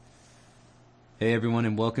Hey everyone,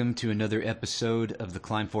 and welcome to another episode of the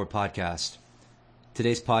Climb 4 podcast.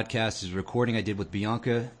 Today's podcast is a recording I did with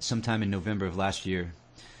Bianca sometime in November of last year.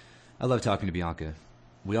 I love talking to Bianca.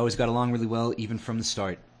 We always got along really well, even from the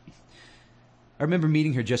start. I remember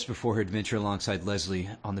meeting her just before her adventure alongside Leslie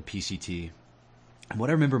on the PCT. And what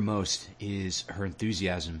I remember most is her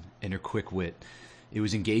enthusiasm and her quick wit. It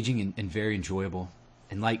was engaging and very enjoyable.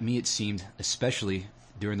 And like me, it seemed, especially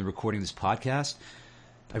during the recording of this podcast,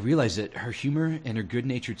 I realized that her humor and her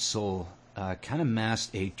good-natured soul kind of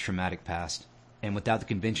masked a traumatic past. And without the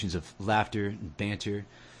conventions of laughter, banter,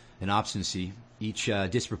 and obstinacy, each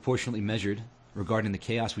disproportionately measured regarding the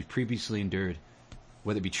chaos we've previously endured,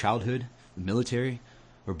 whether it be childhood, the military,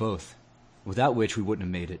 or both, without which we wouldn't have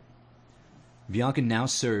made it. Bianca now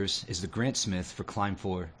serves as the Grant Smith for Climb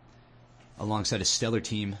 4, alongside a stellar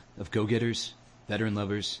team of go-getters, veteran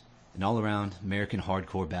lovers, and all-around American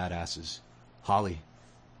hardcore badasses. Holly,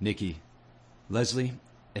 Nikki, Leslie,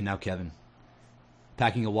 and now Kevin,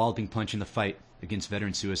 packing a walloping punch in the fight against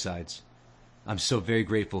veteran suicides. I'm so very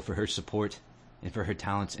grateful for her support and for her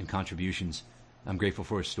talents and contributions. I'm grateful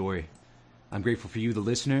for her story. I'm grateful for you, the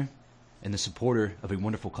listener, and the supporter of a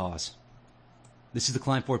wonderful cause. This is the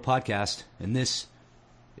Climb 4 podcast, and this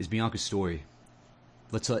is Bianca's story.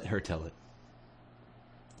 Let's let her tell it.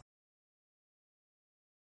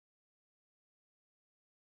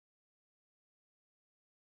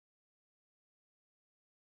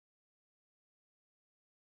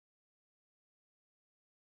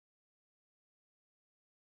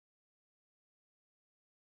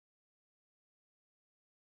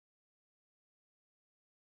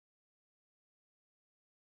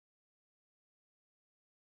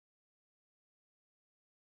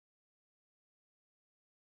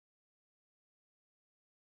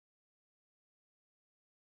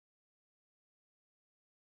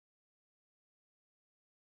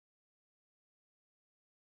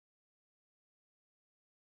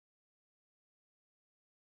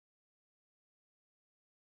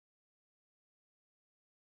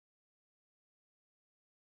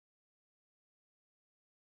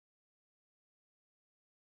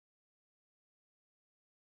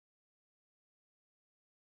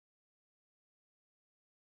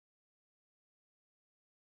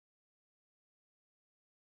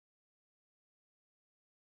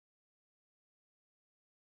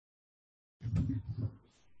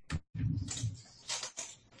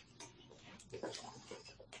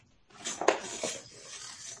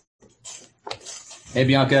 Hey,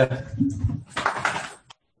 Bianca. Can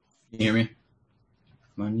you hear me?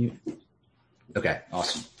 I'm on mute. Okay,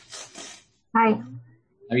 awesome. Hi.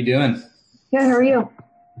 How you doing? Good. How are you?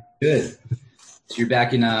 Good. So you're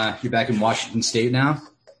back in Washington State now?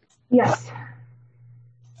 Yes.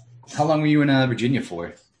 How long were you in Virginia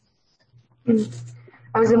for?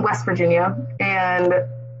 I was in West Virginia, and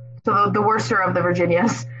so the worster of the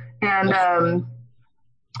Virginias, and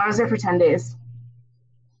I was there for 10 days.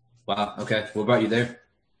 Wow. Okay. What brought you there?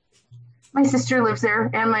 My sister lives there,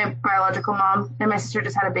 and my biological mom, and my sister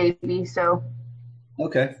just had a baby. So.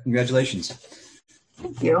 Okay. Congratulations.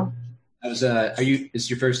 Thank you. Is this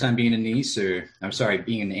your first time being a niece, or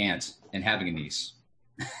being an aunt and having a niece?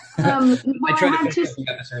 Well, I tried to finish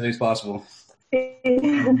up as early as possible.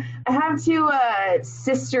 I have two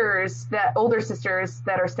older sisters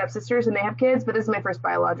that are stepsisters, and they have kids. But this is my first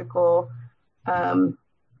biological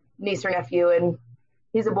niece or nephew, and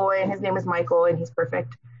he's a boy, and his name is Michael, and he's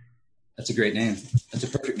perfect. That's a great name. That's a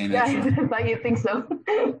perfect name. Yeah, actually. I thought you'd think so.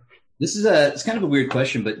 It's kind of a weird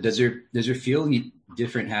question, but does there feel any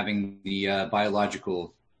different having the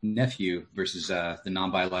biological nephew versus the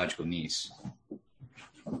non-biological niece?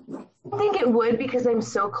 I think it would, because I'm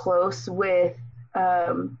so close with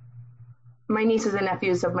my nieces and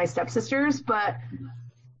nephews of my stepsisters, but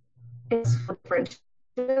it's different.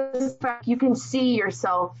 You can see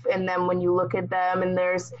yourself in them when you look at them, and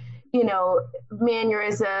there's,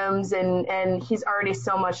 mannerisms, and he's already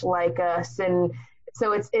so much like us, and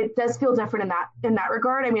so it does feel different in that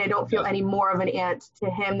regard. I mean, I don't feel any more of an aunt to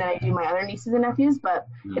him than I do my other nieces and nephews, but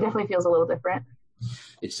it definitely feels a little different.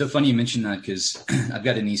 It's so funny you mentioned that, because I've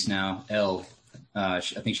got a niece now, Elle. I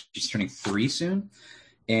think she's turning 3 soon.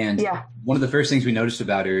 And one of the first things we noticed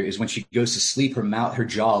about her is when she goes to sleep, her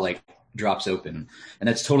jaw like drops open. And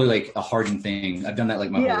that's totally like a Hardin thing. I've done that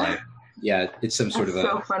like my whole life. Yeah, it's some sort of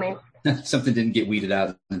so funny. Something didn't get weeded out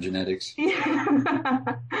in the genetics.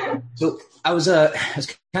 So I was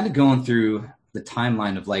kind of going through the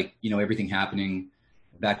timeline of everything happening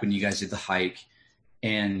back when you guys did the hike.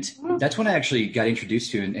 And that's when I actually got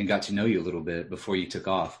introduced to and got to know you a little bit before you took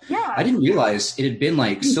off. Yeah. I didn't realize it had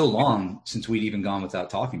been so long since we'd even gone without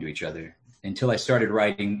talking to each other. until I started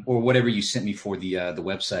writing or whatever you sent me for the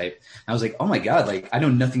website. I was like, oh my God, like I know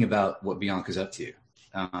nothing about what Bianca's up to.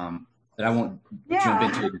 But I won't jump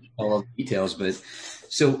into all the details, but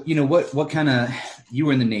so, you know, what kind of, you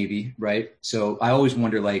were in the Navy, right? So I always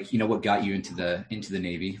wonder, like, you know, what got you into the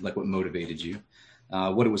Navy, like what motivated you,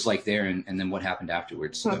 what it was like there, and then what happened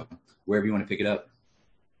afterwards. So wherever you want to pick it up.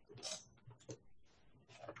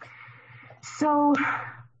 So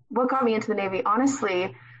what got me into the Navy,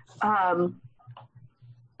 honestly,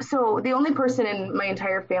 so the only person in my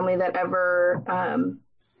entire family that ever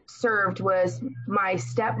served was my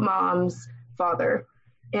stepmom's father.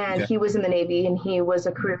 And he was in the Navy, and he was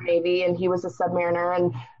a career Navy, and he was a submariner.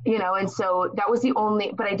 And, you know, and so that was the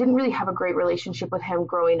only, but I didn't really have a great relationship with him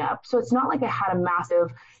growing up. So it's not like I had a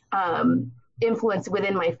massive influence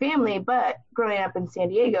within my family, but growing up in San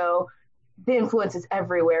Diego, the influence is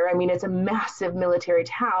everywhere. I mean, it's a massive military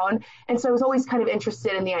town. And so I was always kind of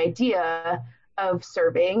interested in the idea of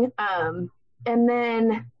serving. And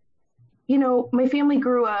then, you know, my family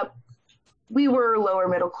grew up, we were lower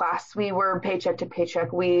middle class. We were paycheck to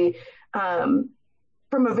paycheck. We, from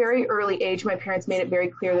a very early age, my parents made it very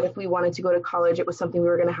clear that if we wanted to go to college, it was something we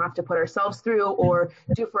were going to have to put ourselves through or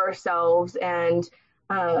do for ourselves. And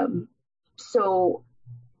so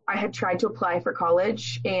I had tried to apply for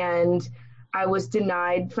college, and I was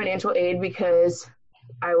denied financial aid because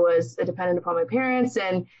I was a dependent upon my parents,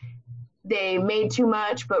 and they made too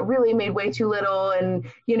much, but really made way too little. And,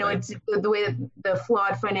 you know, it's the way that the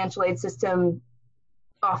flawed financial aid system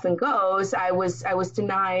often goes. I was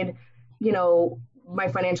denied, you know, my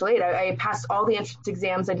financial aid. I passed all the entrance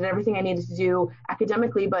exams. I did everything I needed to do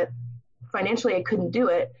academically, but financially I couldn't do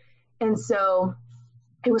it. And so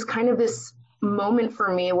it was kind of this moment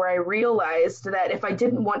for me where I realized that if I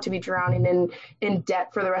didn't want to be drowning in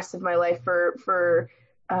debt for the rest of my life for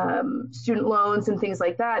student loans and things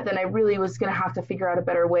like that, then I really was going to have to figure out a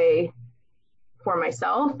better way for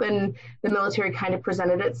myself. And the military kind of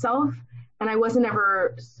presented itself. And I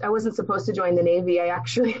wasn't supposed to join the Navy. I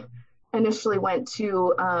actually initially went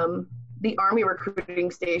to the Army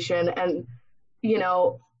recruiting station, and, you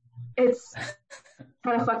know, it's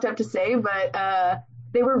kind of fucked up to say, but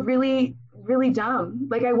they were really, really dumb.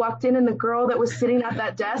 Like, I walked in, and the girl that was sitting at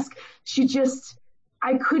that desk,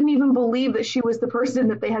 I couldn't even believe that she was the person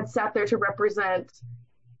that they had sat there to represent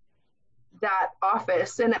that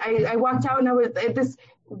office. And I walked out, and I was at this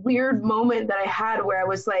weird moment that I had where I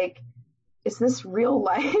was like, is this real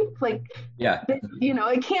life? Like, yeah, you know,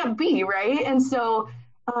 it can't be, right? And so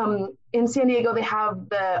in San Diego, they have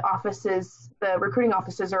the offices, the recruiting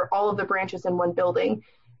offices are all of the branches in one building.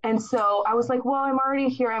 And so I was like, well, I'm already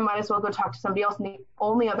here. I might as well go talk to somebody else. And the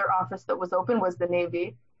only other office that was open was the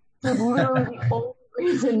Navy. So literally the only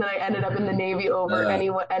reason that I ended up in the Navy over any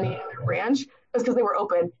other branch was because they were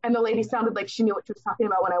open. And the lady sounded like she knew what she was talking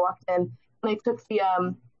about when I walked in. And I took the,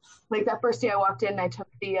 like that first day I walked in, I took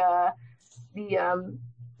the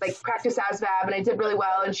like practice ASVAB, and I did really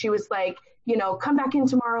well. And she was like, you know, come back in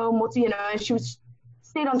tomorrow, you know, and she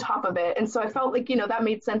stayed on top of it. And so I felt like, you know, that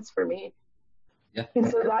made sense for me. Yeah. And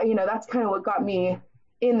so that, you know, that's kind of what got me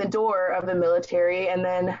in the door of the military. And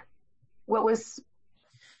then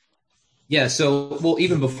yeah. So, well,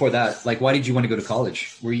 even before that, like, why did you want to go to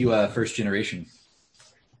college? Were you first generation?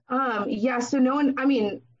 Yeah. So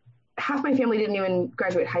half my family didn't even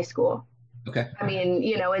graduate high school. Okay. I mean,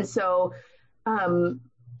 you know, and so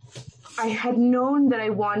I had known that I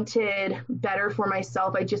wanted better for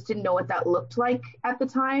myself. I just didn't know what that looked like at the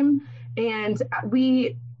time. And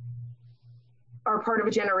we are part of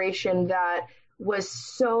a generation that was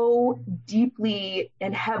so deeply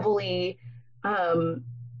and heavily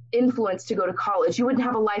influenced to go to college. You wouldn't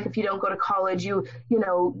have a life if you don't go to college. You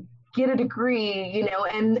know, get a degree, you know,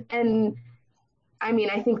 and I mean,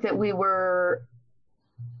 I think that we were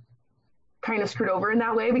kind of screwed over in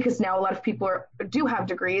that way, because now a lot of people do have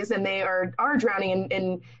degrees, and they are drowning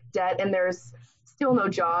in debt, and there's still no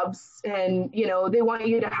jobs. And, you know, they want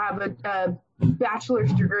you to have a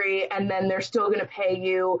bachelor's degree, and then they're still going to pay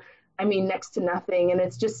you, I mean, next to nothing. And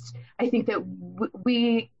it's just, I think that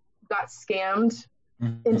we got scammed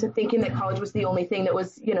into thinking that college was the only thing that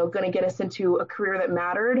was, you know, going to get us into a career that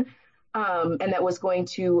mattered, and that was going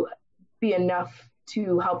to be enough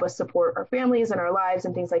to help us support our families and our lives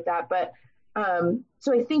and things like that. But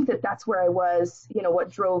so I think that that's where I was, you know, what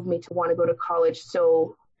drove me to want to go to college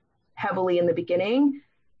so heavily in the beginning.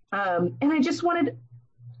 And I just wanted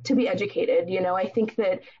to be educated. You know, I think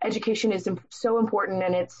that education is so important,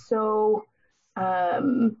 and it's so,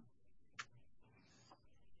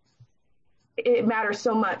 it matters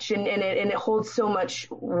so much, and it holds so much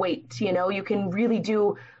weight. You know, you can really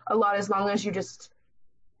do a lot as long as you just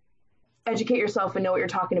educate yourself and know what you're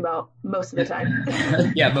talking about most of the time.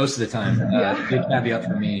 Yeah, most of the time. Good caveat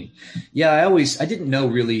for me. Yeah, I didn't know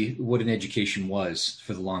really what an education was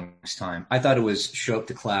for the longest time. I thought it was show up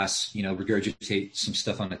to class, regurgitate some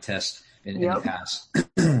stuff on a test and pass.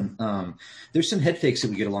 There's some head fakes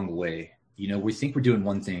that we get along the way. We think we're doing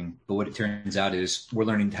one thing, but what it turns out is we're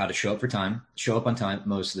learning how to show up on time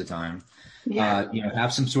most of the time.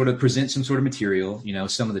 Present some sort of material,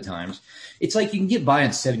 some of the times. It's like you can get by on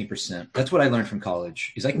 70%. That's what I learned from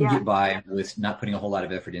college is I can get by with not putting a whole lot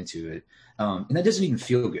of effort into it. And that doesn't even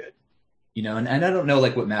feel good, and I don't know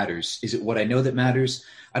like what matters. Is it what I know that matters?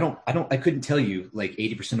 I couldn't tell you like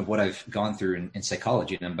 80% of what I've gone through in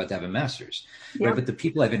psychology, and I'm about to have a master's, right? But the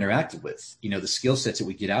people I've interacted with, the skill sets that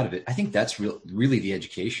we get out of it, I think that's really the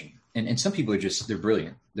education. And some people they're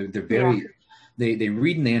brilliant. They're very, they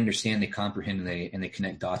read and they understand, they comprehend, and they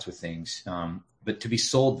connect dots with things. But to be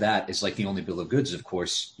sold that is like the only bill of goods, of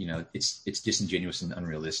course, it's disingenuous and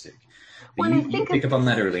unrealistic. But you pick up on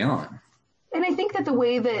that early on. And I think that the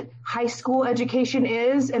way that high school education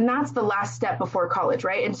is, and that's the last step before college,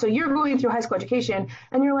 right? And so you're going through high school education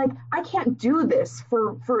and you're like, I can't do this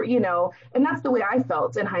for, and that's the way I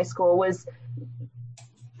felt in high school was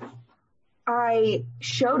I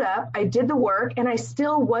showed up, I did the work, and I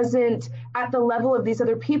still wasn't at the level of these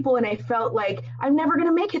other people. And I felt like I'm never going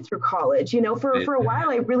to make it through college. For a while,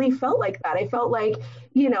 I really felt like that. I felt like,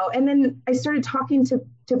 and then I started talking to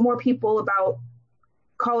more people about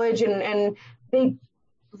college and they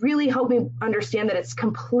really helped me understand that it's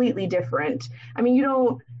completely different. I mean, you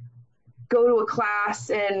don't go to a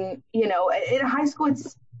class and, in high school,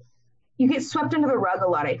 you get swept under the rug a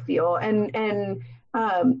lot, I feel. And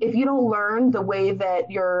if you don't learn the way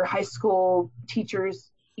that your high school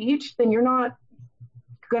teachers teach, then it's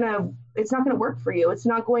not going to work for you. It's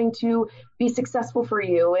not going to be successful for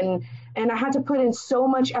you. And I had to put in so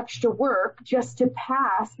much extra work just to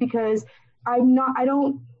pass because I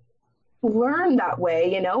don't learn that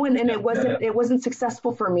way, and it wasn't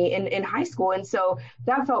successful for me in high school. And so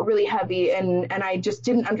that felt really heavy. And I just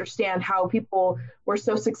didn't understand how people were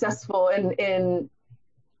so successful in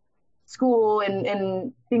school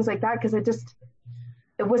and things like that. Cause it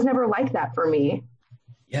was never like that for me.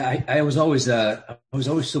 Yeah. I was always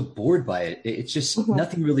so bored by it. It's just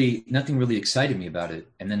nothing really excited me about it.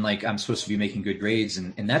 And then like, I'm supposed to be making good grades.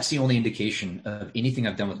 And that's the only indication of anything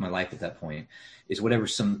I've done with my life at that point is whatever,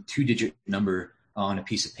 some 2-digit number on a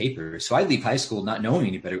piece of paper. So I leave high school not knowing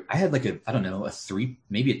any better. I had like a 3,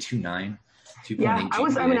 maybe a 2.9, 2.8. Yeah, I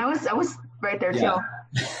was right there too.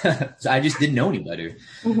 So I just didn't know any better.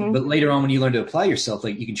 But later on, when you learn to apply yourself,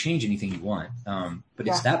 like you can change anything you want. But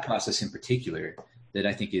it's that process in particular that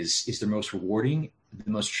I think is the most rewarding, the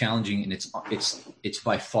most challenging, and it's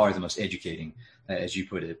by far the most educating, as you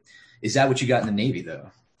put it. Is that what you got in the Navy, though?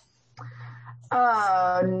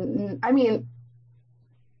 I mean,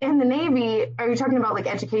 in the Navy, are you talking about like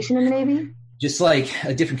education in the Navy? Just like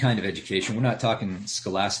a different kind of education. We're not talking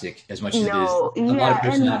scholastic as much as it is a lot of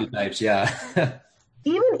personality types. Yeah.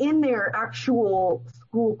 Even in their actual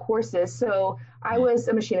school courses. So I was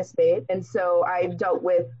a machinist mate, and so I dealt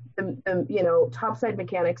with the topside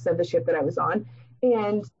mechanics of the ship that I was on.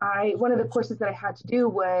 And one of the courses that I had to do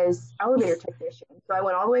was elevator technician. So I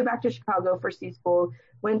went all the way back to Chicago for C school,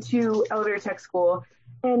 went to elevator tech school.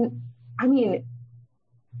 And I mean,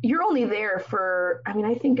 you're only there for, I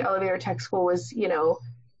think elevator tech school was,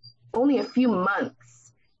 only a few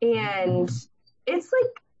months. And it's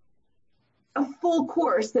like a full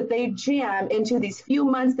course that they jam into these few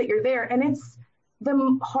months that you're there. And it's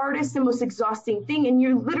the hardest and most exhausting thing. And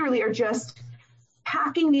you literally are just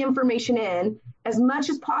packing the information in as much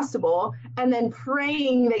as possible and then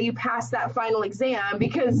praying that you pass that final exam,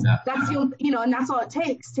 because that's and that's all it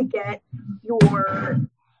takes to get your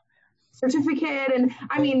certificate. And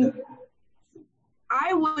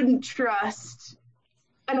I wouldn't trust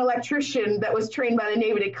an electrician that was trained by the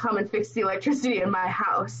Navy to come and fix the electricity in my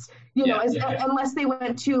house, unless they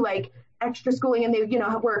went to like extra schooling and they,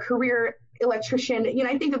 were a career electrician.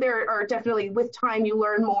 I think that there are definitely, with time, you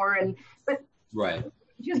learn more, but right.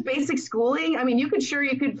 Just basic schooling. You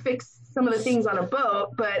could fix some of the things on a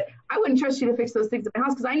boat, but I wouldn't trust you to fix those things in my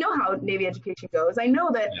house, because I know how Navy education goes. I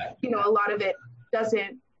know that, a lot of it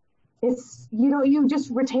doesn't, it's, you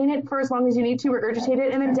just retain it for as long as you need to, regurgitate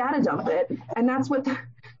it, and then data dump it. And that's what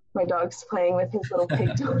my dog's playing with his little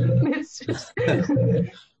pig dog. It's just...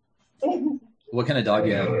 What kind of dog do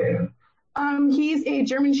you have? He's a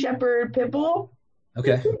German Shepherd Pit Bull.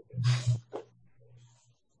 Okay.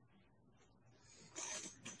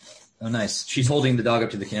 Oh, nice. She's holding the dog up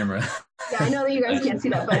to the camera. Yeah, I know that you guys can't see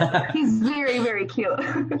that, but he's very, very cute.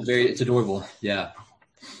 It's adorable. Yeah.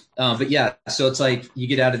 But yeah, so it's like you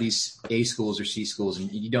get out of these A schools or C schools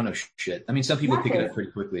and you don't know shit. I mean, some people pick it up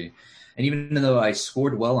pretty quickly. And even though I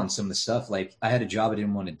scored well on some of the stuff, like I had a job I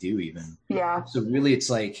didn't want to do even. Yeah. So really it's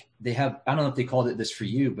like they have, I don't know if they called it this for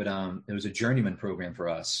you, but it was a journeyman program for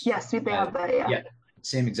us. Yes, they have that, yeah. Yeah,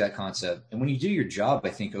 same exact concept. And when you do your job, I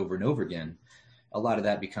think over and over again, a lot of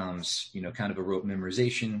that becomes, kind of a rote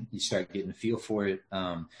memorization. You start getting a feel for it.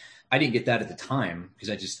 I didn't get that at the time because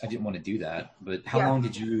I didn't want to do that. But how long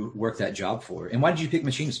did you work that job for? And why did you pick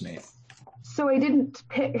machinist mate? So I didn't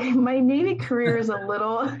pick, my Navy career is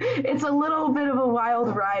it's a little bit of a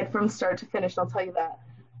wild ride from start to finish. I'll tell you that.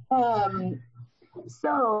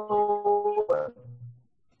 So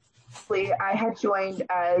I had joined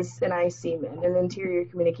as an IC-man, an interior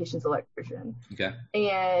communications electrician. Okay.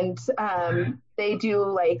 And they do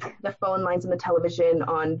like the phone lines and the television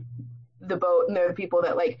on the boat, and they're the people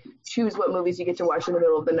that like choose what movies you get to watch in the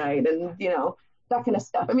middle of the night, and that kind of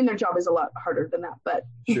stuff. I mean, their job is a lot harder than that, but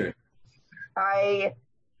sure. I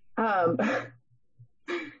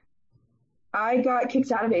got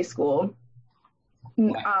kicked out of A school,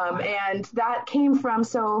 and that came from,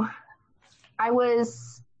 so I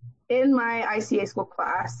was in my ICA school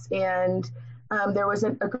class, and there was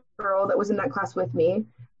a girl that was in that class with me,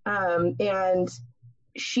 and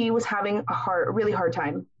she was having a really hard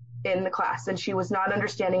time in the class, and she was not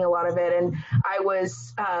understanding a lot of it, and I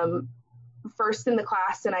was first in the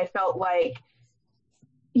class, and I felt like,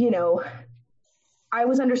 I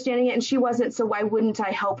was understanding it and she wasn't, so why wouldn't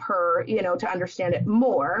I help her, to understand it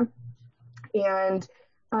more? And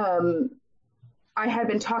I had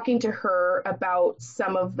been talking to her about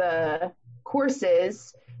some of the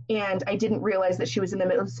courses, and I didn't realize that she was in the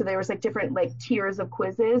middle. So there was like different like tiers of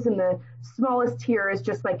quizzes, and the smallest tier is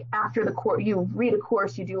just like after the course, you read a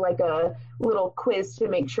course, you do like a little quiz to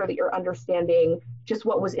make sure that you're understanding just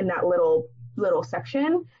what was in that little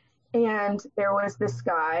section. And there was this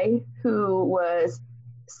guy who was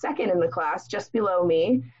second in the class, just below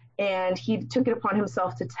me, and he took it upon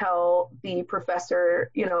himself to tell the professor,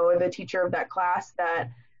 the teacher of that class,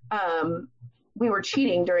 that we were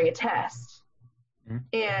cheating during a test. Mm-hmm.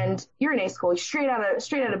 And you're in A school, straight out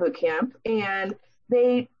of boot camp, and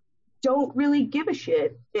they don't really give a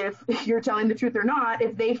shit if you're telling the truth or not.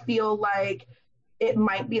 If they feel like it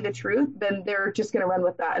might be the truth, then they're just going to run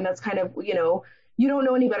with that. And that's kind of, you don't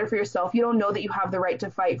know any better for yourself. You don't know that you have the right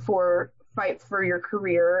to fight for your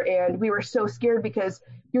career. And we were so scared because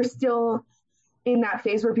you're still in that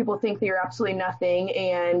phase where people think that you're absolutely nothing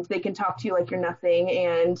and they can talk to you like you're nothing.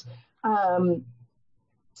 And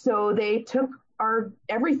so they took our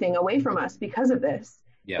everything away from us because of this.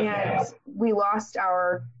 Yeah. And we lost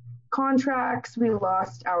our contracts, we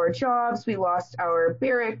lost our jobs, we lost our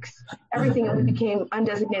barracks, everything, and we became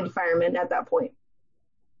undesignated firemen at that point.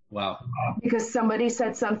 Wow. Because somebody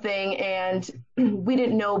said something and we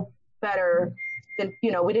didn't know better than,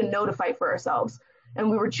 we didn't know to fight for ourselves. And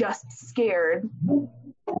we were just scared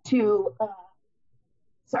to,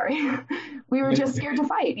 we were just scared to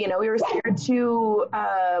fight. We were scared to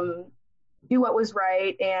do what was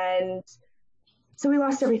right. And so we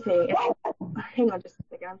lost everything. Hang on just a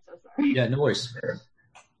second. I'm so sorry. Yeah, no worries.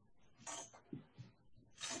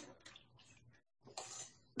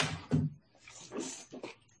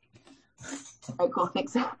 All right, cool.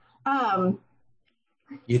 Thanks. You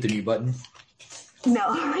hit the mute button? No,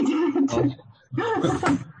 I didn't.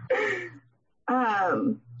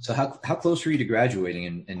 Oh. So how close were you to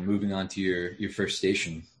graduating and moving on to your first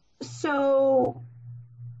station? So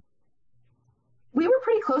we were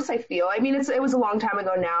pretty close, I feel. I mean, it was a long time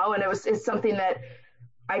ago now, and it's something that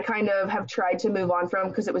I kind of have tried to move on from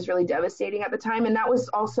because it was really devastating at the time. And that was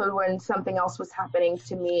also when something else was happening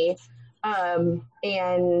to me.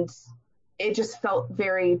 And it just felt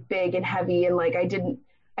very big and heavy, and like I didn't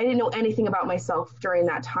know anything about myself during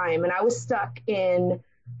that time. And I was stuck in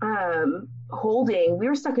holding. We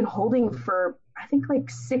were stuck in holding for I think like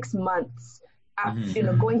 6 months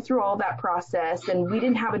after going through all that process, and we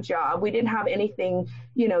didn't have a job, we didn't have anything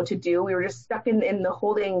to do. We were just stuck in the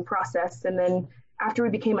holding process. And then after we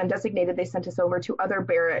became undesignated, they sent us over to other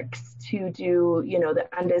barracks to do the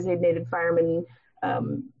undesignated fireman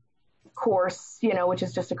course, which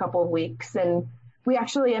is just a couple of weeks. And we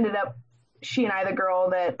actually ended up, she and I, the girl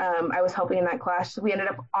that I was helping in that class, we ended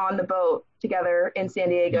up on the boat together in San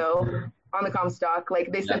Diego on the Comstock.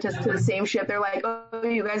 Like they sent us to the same ship. They're like, oh,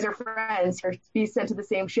 you guys are friends. You're be sent to the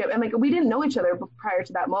same ship. And like, we didn't know each other prior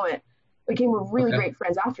to that moment. We became really great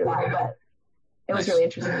friends after that, but it was really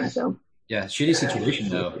interesting. So yeah, shitty situation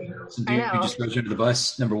though. Some I dude who know. just throws you under the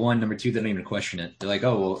bus. Number one, number two, they don't even question it. They're like,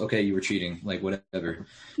 oh, well, okay, you were cheating, like whatever.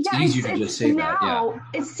 It's Yeah, easier to just say that. Yeah. now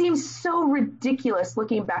it seems so ridiculous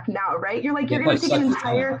looking back now, right? You're like, Yeah, you're it going probably to take an sucks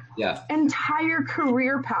at the time. entire Yeah. entire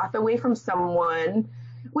career path away from someone,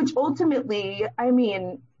 which ultimately, I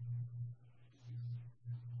mean,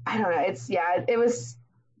 I don't know.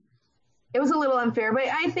 It was a little unfair, but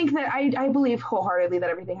I think that I believe wholeheartedly that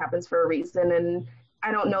everything happens for a reason, and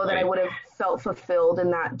I don't know that I Right. would have felt fulfilled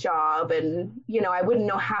in that job, and I wouldn't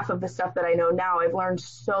know half of the stuff that I know now. I've learned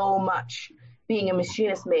so much being a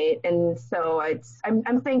machinist mate, and so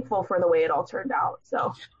I'm thankful for the way it all turned out.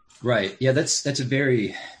 So Right. Yeah, that's a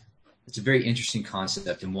very interesting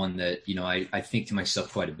concept, and one that, I think to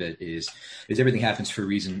myself quite a bit is everything happens for a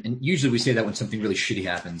reason. And usually we say that when something really shitty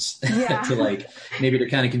happens yeah, to like maybe to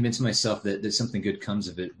kind of convince myself that something good comes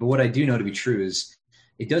of it. But what I do know to be true is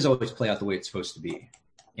it does always play out the way it's supposed to be.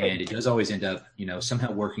 And it does always end up,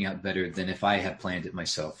 somehow working out better than if I had planned it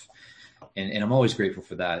myself. And I'm always grateful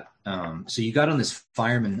for that. So you got on this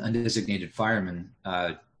undesignated fireman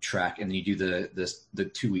track, and then you do the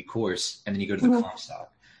 2-week course, and then you go to the mm-hmm. comp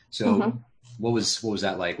stop. So Mm-hmm. what was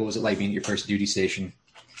that like? What was it like being at your first duty station?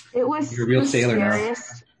 It was You're a real the sailor now.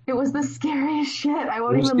 scariest. It was the scariest shit. I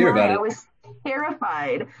won't What was even scary lie. about I it? was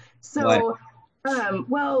terrified. Why? So,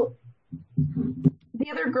 well,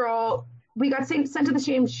 the other girl, we got sent to the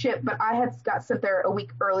same ship, but I had got sent there a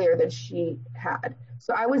week earlier than she had.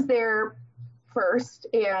 So I was there first,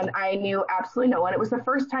 and I knew absolutely no one. It was the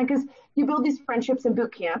first time, because you build these friendships in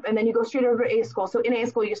boot camp, and then you go straight over to A school. So in A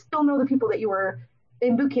school, you still know the people that you were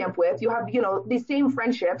in boot camp with. You have, these same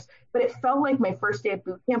friendships, but it felt like my first day of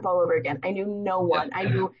boot camp all over again. I knew no one. I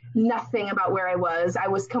knew nothing about where I was.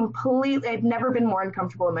 I'd never been more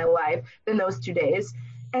uncomfortable in my life than those 2 days.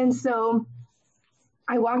 And so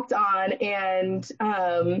I walked on, and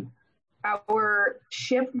our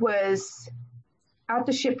ship was at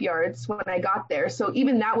the shipyards when I got there. So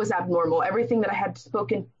even that was abnormal. Everything that I had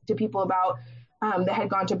spoken to people about that had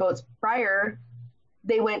gone to boats prior,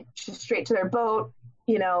 they went straight to their boat,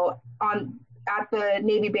 at the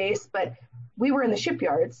Navy base, but we were in the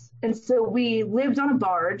shipyards. And so we lived on a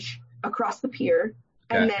barge across the pier,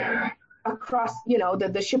 and then across,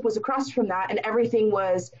 the ship was across from that, and everything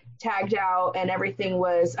was tagged out and everything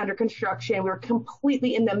was under construction. We were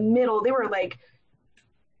completely in the middle. They were like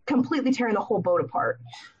completely tearing the whole boat apart.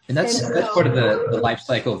 And that's part of the life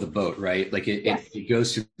cycle of the boat, right? Like it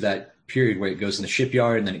goes through that period where it goes in the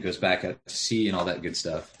shipyard, and then it goes back out to sea and all that good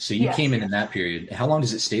stuff. So you came in that period. How long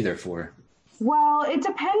does it stay there for? Well, it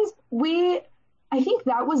depends. I think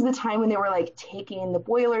that was the time when they were like taking the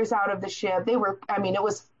boilers out of the ship. It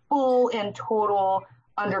was full and total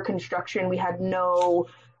under construction. We had nothing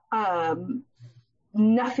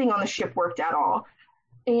on the ship worked at all.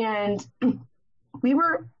 And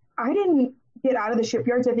I didn't get out of the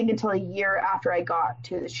shipyards, I think, until a year after I got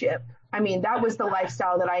to the ship. That was the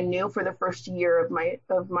lifestyle that I knew for the first year of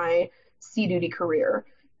my sea duty career.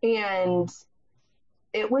 And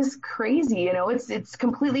it was crazy. It's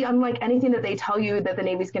completely unlike anything that they tell you that the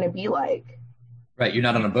Navy's going to be like. Right. You're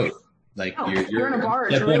not on a boat. Like no, you're in a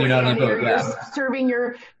barge. Really, you're not on a boat. You're serving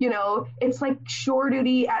it's like shore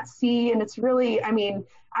duty at sea. And it's really,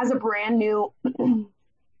 as a brand new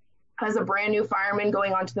fireman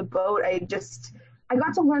going onto the boat, I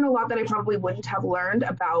got to learn a lot that I probably wouldn't have learned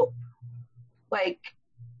about, like,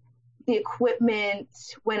 the equipment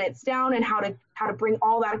when it's down, and how to bring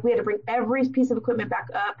all that. We had to bring every piece of equipment back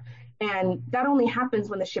up, and that only happens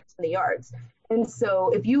when the ship's in the yards. And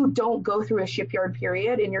so if you don't go through a shipyard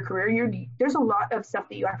period in your career, there's a lot of stuff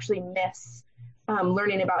that you actually miss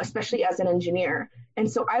learning about, especially as an engineer. And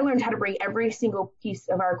so I learned how to bring every single piece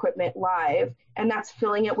of our equipment live, and that's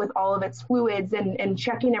filling it with all of its fluids and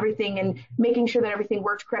checking everything and making sure that everything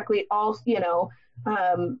worked correctly.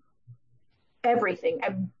 Everything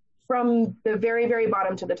from the very, very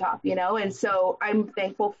bottom to the top, and so I'm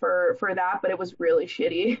thankful for that, but it was really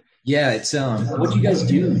shitty. Yeah. It's, what do you guys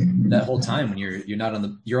do that whole time when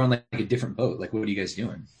you're on like a different boat? Like, what are you guys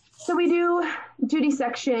doing? So we do duty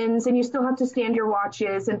sections, and you still have to stand your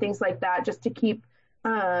watches and things like that, just to keep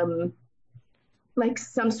like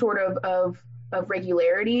some sort of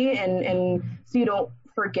regularity, and so you don't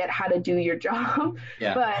forget how to do your job.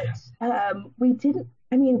 Yeah. But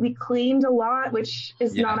we cleaned a lot, which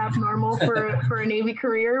is not abnormal for a Navy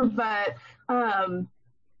career, but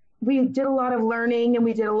we did a lot of learning, and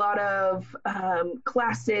we did a lot of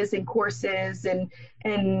classes and courses, and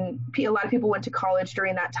a lot of people went to college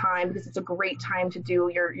during that time, because it's a great time to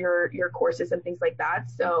do your courses and things like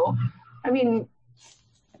that. So,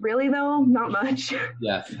 really though, not much.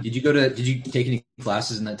 Yeah. Did you take any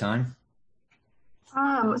classes in that time?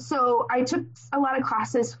 So I took a lot of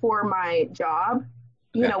classes for my job.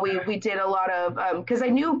 You Okay. know, we did a lot of, because I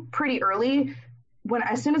knew pretty early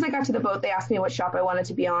as soon as I got to the boat, they asked me what shop I wanted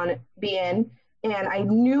to be in. And I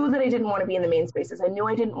knew that I didn't want to be in the main spaces. I knew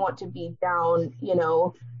I didn't want to be down,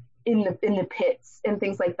 in the pits and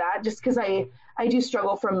things like that, just because I do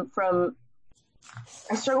struggle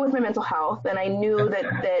I struggle with my mental health. And I knew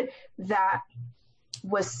that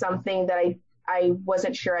was something that I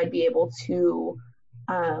wasn't sure I'd be able to,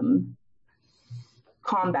 um,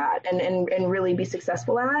 combat and really be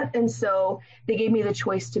successful at. And so they gave me the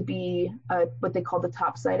choice to be what they call the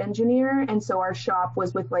top site engineer. And so our shop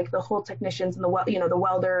was with like the whole technicians and the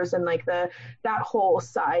welders and like that whole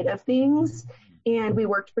side of things. And we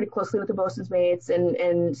worked pretty closely with the bosun's mates.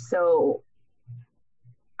 And so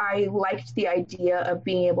I liked the idea of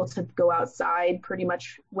being able to go outside pretty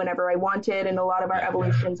much whenever I wanted. And a lot of our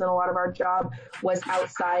evolutions and a lot of our job was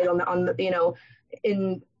outside on the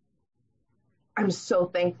in I'm so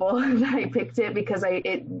thankful that I picked it because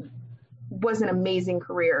it was an amazing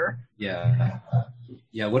career. Yeah.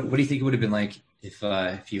 Yeah. What do you think it would have been like if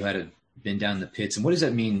you had been down the pits? And what does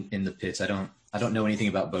that mean in the pits? I don't know anything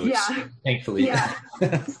about boats. Yeah. Thankfully. Yeah.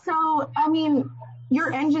 So, I mean,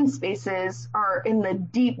 your engine spaces are in the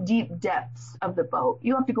deep, deep depths of the boat.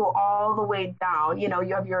 You have to go all the way down. You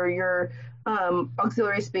have your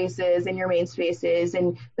auxiliary spaces and your main spaces,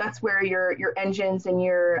 and that's where your engines and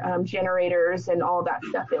your generators and all that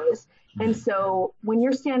stuff is. And so when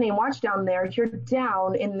you're standing watch down there, you're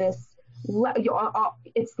down in this.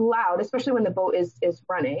 It's loud, especially when the boat is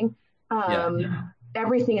running.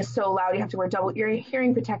 Everything is so loud. You have to wear double ear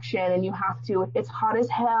hearing protection, and it's hot as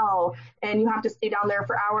hell, and you have to stay down there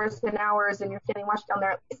for hours and hours, and you're standing watch down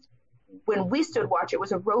there. When we stood watch, it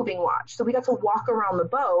was a roving watch. So we got to walk around the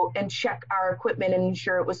boat and check our equipment and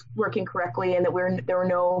ensure it was working correctly and that there were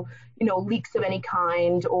no, leaks of any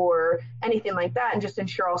kind or anything like that, and just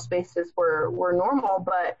ensure all spaces were normal.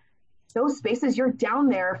 But those spaces, you're down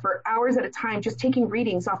there for hours at a time just taking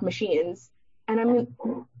readings off machines. And I mean,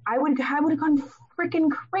 I would have gone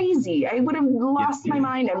freaking crazy. I would have lost my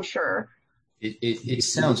mind, I'm sure. It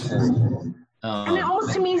sounds horrible. And it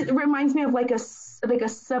almost to me it reminds me of like a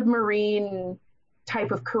submarine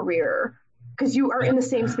type of career, because you are in the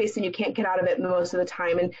same space and you can't get out of it most of the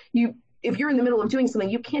time. And if you're in the middle of doing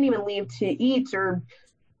something, you can't even leave to eat or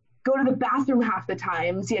go to the bathroom half the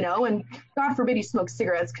times, and God forbid you smoke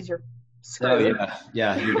cigarettes because you're screwed. Oh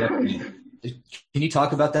yeah, you're definitely. Can you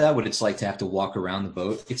talk about that? What it's like to have to walk around the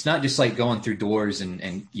boat? It's not just like going through doors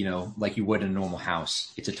and like you would in a normal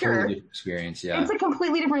house. It's a totally different experience. Yeah, it's a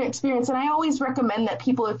completely different experience. And I always recommend that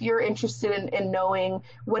people, if you're interested in knowing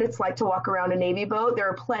what it's like to walk around a Navy boat, there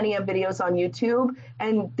are plenty of videos on YouTube,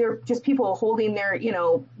 and they're just people holding their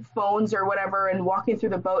phones or whatever and walking through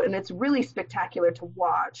the boat, and it's really spectacular to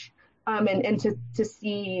watch and to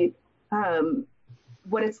see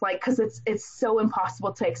what it's like, because it's so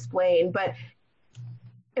impossible to explain. But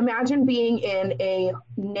imagine being in a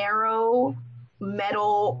narrow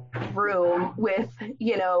metal room with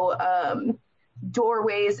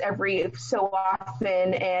doorways every so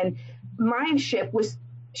often, and my ship was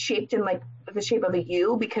shaped in like the shape of a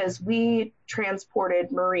U because we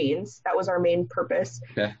transported Marines. That was our main purpose.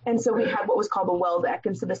 Okay. And so we had what was called a well deck,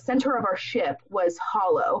 and so the center of our ship was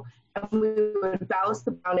hollow. And we would ballast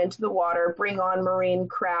the down into the water, bring on marine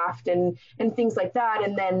craft and things like that,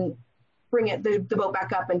 and then bring the boat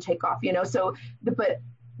back up and take off, but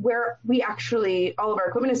where we actually, all of our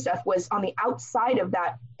equipment and stuff was on the outside of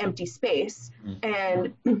that empty space.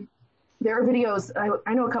 And there are videos,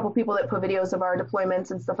 I know a couple people that put videos of our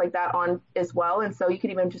deployments and stuff like that on as well. And so you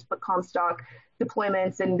could even just put Comstock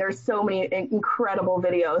deployments, and there's so many incredible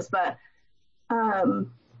videos, but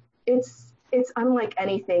it's unlike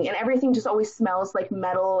anything, and everything just always smells like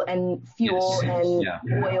metal and fuel and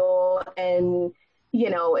oil, and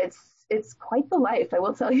it's quite the life, I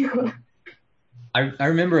will tell you. I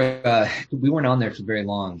remember we weren't on there for very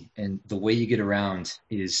long, and the way you get around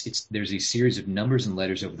there's a series of numbers and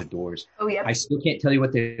letters over the doors. Oh yeah. I still can't tell you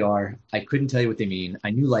what they are. I couldn't tell you what they mean. I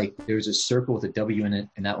knew like there was a circle with a W in it,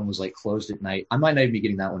 and that one was like closed at night. I might not even be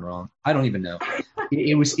getting that one wrong. I don't even know.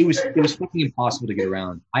 It was fucking impossible to get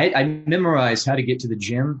around. I memorized how to get to the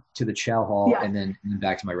gym, to the chow hall, and then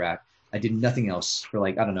back to my rack. I did nothing else for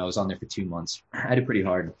like, I don't know, I was on there for 2 months. I had it pretty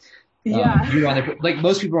hard. Yeah. You were on there for, like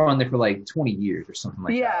most people are on there for like 20 years or something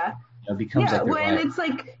like that. It becomes like well, and it's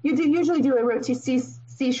like you usually do a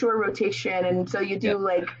seashore rotation, and so you do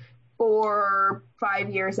like 4 or 5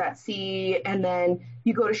 years at sea, and then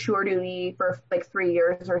you go to shore duty for like 3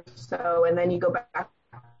 years or so, and then you go back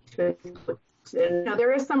to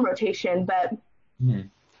there is some rotation, but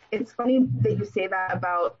it's funny that you say that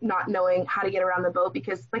about not knowing how to get around the boat,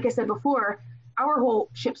 because like I said before, our whole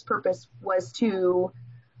ship's purpose was to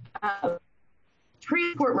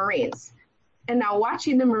transport Marines. And now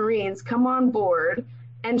watching the Marines come on board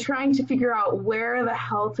and trying to figure out where the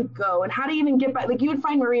hell to go and how to even get back. Like, you would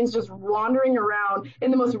find Marines just wandering around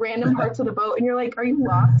in the most random parts of the boat, and you're like, are you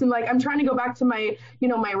lost? And like, I'm trying to go back to my,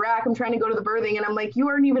 my rack. I'm trying to go to the berthing, and I'm like, you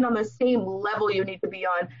aren't even on the same level you need to be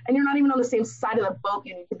on, and you're not even on the same side of the boat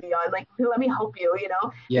you need to be on. Like, let me help you, Yeah.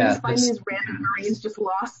 You just find these random Marines just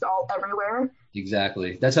lost all everywhere.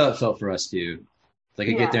 Exactly. That's how it felt for us too. Like,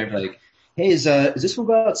 I get there and be like, hey, is this one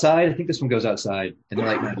go outside? I think this one goes outside. And they're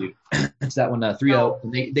like, no, dude, it's that one 3-0.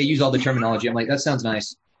 And they use all the terminology. I'm like, that sounds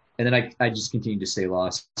nice. And then I just continue to stay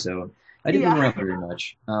lost. So I didn't move around very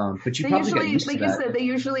much. But you probably got used to that. Like you said, they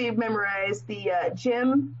usually memorize the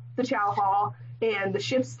gym, the chow hall, and the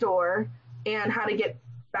ship's store, and how to get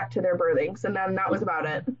back to their berthings. And then that was about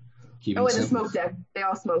it. And the smoke deck. They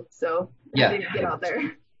all smoked, so I didn't get out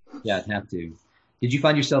there. Yeah, I'd have to. Did you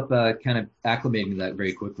find yourself kind of acclimating to that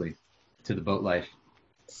very quickly, to the boat life?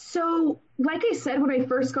 So, like I said, when I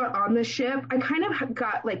first got on the ship, I kind of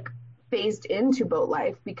got like phased into boat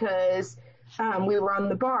life, because we were on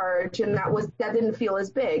the barge, and that didn't feel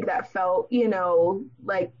as big. That felt,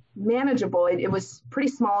 like manageable. It was pretty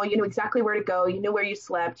small. You knew exactly where to go. You knew where you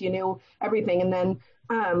slept. You knew everything. And then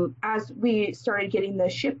as we started getting the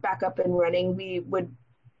ship back up and running,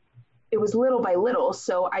 it was little by little.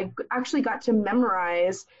 So I actually got to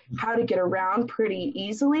memorize how to get around pretty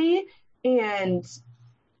easily. And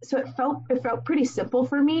so it felt pretty simple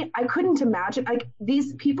for me. I couldn't imagine, like,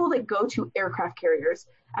 these people that go to aircraft carriers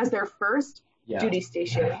as their first duty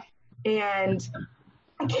station. And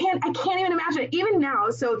I can't even imagine it. Even now,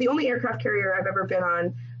 so the only aircraft carrier I've ever been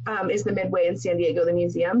on is the Midway in San Diego, the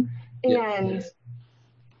museum. And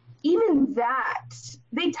even that,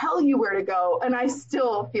 they tell you where to go, and I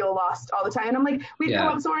still feel lost all the time. And I'm like, we come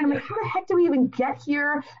up somewhere, and I'm like, how the heck do we even get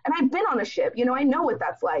here? And I've been on a ship, I know what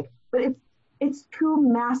that's like, but it's too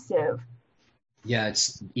massive. Yeah,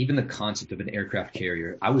 it's even the concept of an aircraft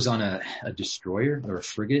carrier. I was on a destroyer or a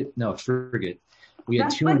frigate. No, a frigate. We had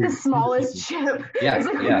That's 200. Like the smallest ship. Yeah, it's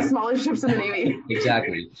like one of the smallest ships in the Navy.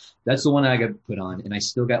 Exactly. That's the one I got put on, and I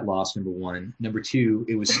still got lost, number one. Number two,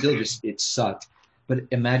 it was still it sucked. But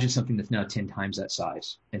imagine something that's now 10 times that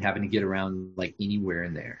size and having to get around like anywhere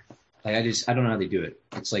in there. Like, I don't know how they do it.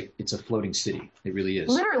 It's like, it's a floating city. It really is.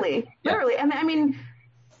 Literally. And I mean,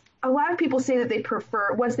 a lot of people say that they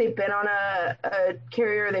prefer, once they've been on a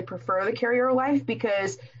carrier, they prefer the carrier life,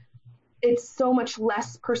 because it's so much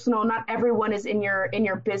less personal. Not everyone is in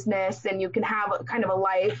your business, and you can have a kind of a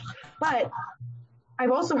life. But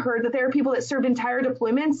I've also heard that there are people that served entire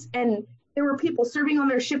deployments, and there were people serving on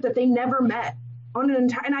their ship that they never met on an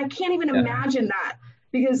entire, and I can't even imagine that,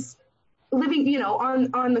 because living,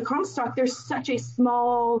 on the Comstock, there's such a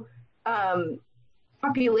small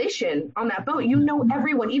population on that boat.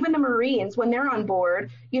 Everyone, even the Marines, when they're on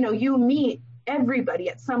board, you meet everybody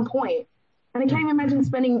at some point. And I can't even imagine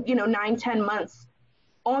spending, 9-10 months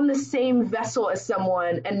on the same vessel as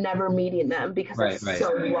someone and never meeting them, because it's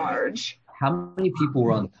so large. How many people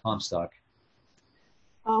were on the Comstock?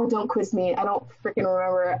 Oh, don't quiz me. I don't freaking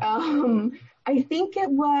remember. I think it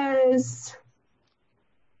was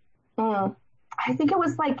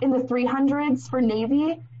like in the 300s for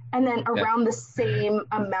Navy, and then around the same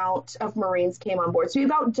amount of Marines came on board. So we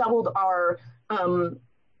about doubled our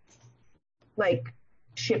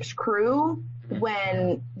ship's crew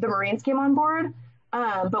when the Marines came on board.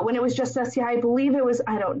 But when it was just us, I believe it was,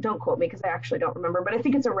 don't quote me, because I actually don't remember, but I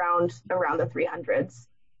think it's around the 300s.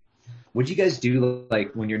 What do you guys do,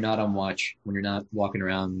 like, when you're not on watch, when you're not walking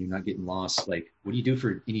around, you're not getting lost? Like, what do you do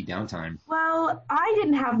for any downtime? Well, I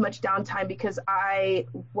didn't have much downtime, because I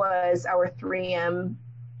was our 3M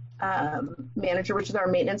manager, which is our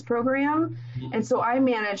maintenance program. And so I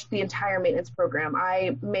managed the entire maintenance program.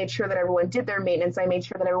 I made sure that everyone did their maintenance. I made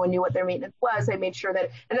sure that everyone knew what their maintenance was. I made sure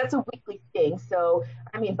that, and that's a weekly thing. So,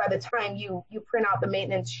 I mean, by the time you print out the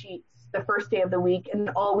maintenance sheets the first day of the week, and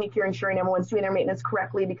all week you're ensuring everyone's doing their maintenance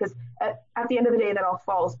correctly, because at the end of the day, that all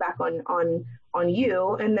falls back on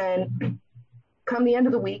you. And then come the end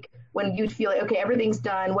of the week, when you feel like, okay, everything's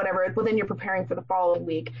done, whatever, well, then you're preparing for the following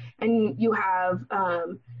week. And you have,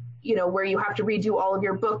 where you have to redo all of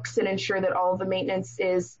your books and ensure that all of the maintenance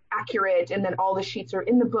is accurate, and then all the sheets are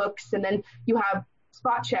in the books. And then you have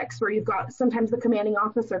spot checks where you've got sometimes the commanding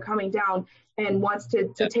officer coming down and wants to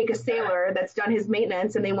take a sailor that's done his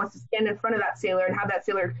maintenance, and they wants to stand in front of that sailor and have that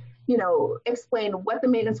sailor, explain what the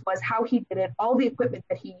maintenance was, how he did it, all the equipment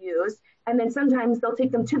that he used. And then sometimes they'll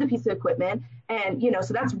take them to the piece of equipment. And,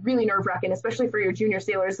 so that's really nerve wracking, especially for your junior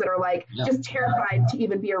sailors that are like just terrified to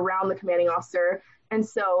even be around the commanding officer. And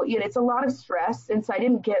so, it's a lot of stress. And so I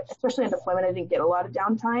didn't get, especially in deployment, I didn't get a lot of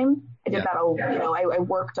downtime. I did that, I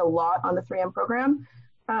worked a lot on the 3M program.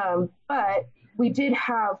 But we did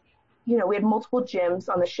have, we had multiple gyms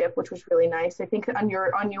on the ship, which was really nice. I think on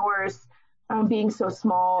yours, being so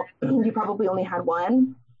small, you probably only had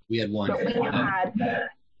one. We had one. But we had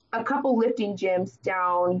a couple lifting gyms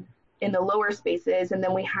down in the lower spaces, and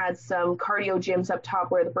then we had some cardio gyms up top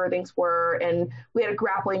where the berthings were, and we had a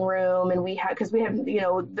grappling room, and because we had,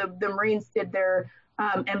 the Marines did their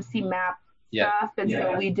MC map stuff, and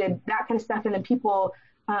so we did that kind of stuff, and then people,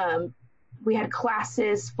 we had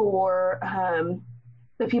classes for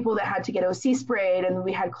the people that had to get OC sprayed, and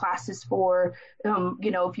we had classes for,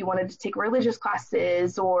 if you wanted to take religious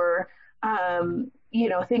classes or,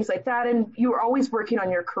 things like that. And you were always working on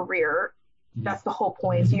your career. That's the whole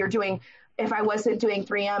point. So if I wasn't doing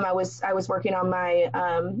 3M, I was working on my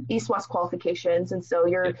ESWAS qualifications. And so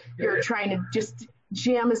you're trying to just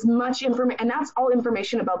jam as much information, and that's all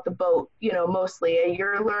information about the boat, mostly.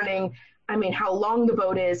 You're learning, how long the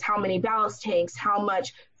boat is, how many ballast tanks, how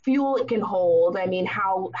much fuel it can hold.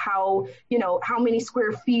 How many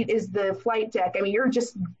square feet is the flight deck? You're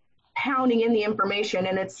just pounding in the information,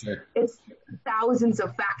 and it's thousands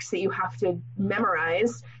of facts that you have to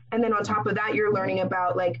memorize. And then on top of that, you're learning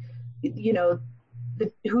about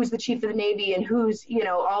who's the chief of the Navy and who's,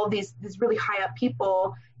 all these really high up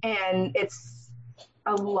people. And it's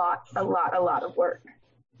a lot of work.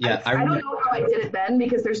 Yeah, I don't know how I did it then,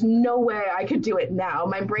 because there's no way I could do it now.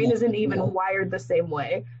 My brain isn't even wired the same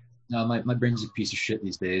way. No, my brain's a piece of shit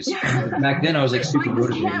these days. Back then, I was like super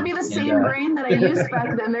motivated. It can't be the same brain that I used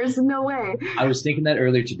back then. There's no way. I was thinking that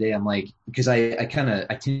earlier today. I'm like, because I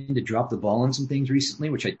tend to drop the ball on some things recently,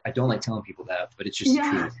 which I don't like telling people that, but it's just the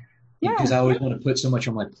truth. Yeah. Because I always want to put so much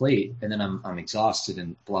on my plate, and then I'm exhausted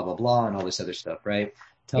and blah, blah, blah, and all this other stuff, right?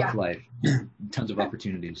 Tough life. Tons of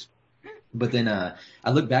opportunities. But then I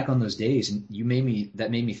look back on those days, and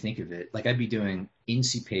that made me think of it. Like, I'd be doing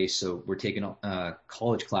NC pace, so we're taking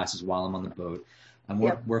college classes while I'm on the boat. I'm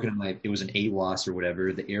working on it was an AWAS or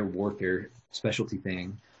whatever, the air warfare specialty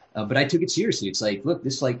thing. But I took it seriously. It's like, look,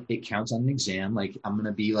 this, like, it counts on an exam. Like, I'm going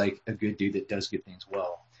to be like a good dude that does good things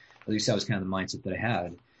well. At least that was kind of the mindset that I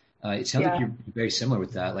had. It sounds like you're very similar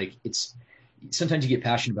with that. Like, sometimes you get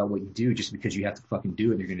passionate about what you do just because you have to fucking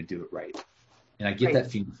do it and you're going to do it right. And I get that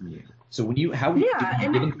feeling from you. So were you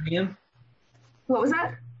given 3M? What was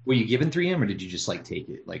that? Were you given 3M, or did you just like take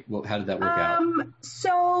it? Like, how did that work out?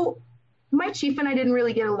 So my chief and I didn't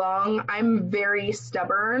really get along. I'm very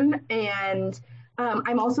stubborn, and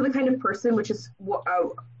I'm also the kind of person, which is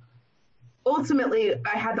ultimately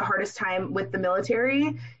I had the hardest time with the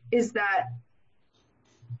military, is that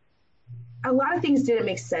a lot of things didn't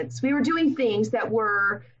make sense. We were doing things that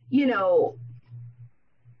were,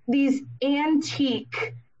 these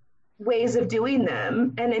antique ways of doing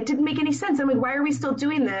them, and it didn't make any sense. I'm like, why are we still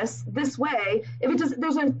doing this way? If it does,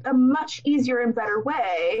 there's a much easier and better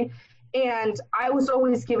way. And I was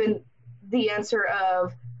always given the answer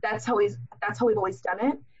of that's how we've always done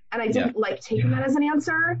it, and I didn't like taking that as an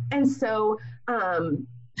answer. And so I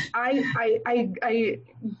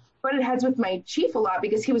butted heads with my chief a lot,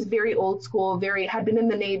 because he was very old school, had been in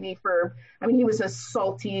the Navy he was a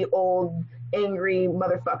salty old angry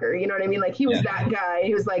motherfucker, you know what I mean? Like, he was that guy.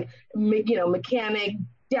 He was like, mechanic,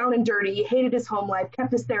 down and dirty. He hated his home life,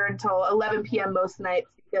 kept us there until 11 p.m. most nights,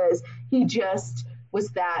 because he just was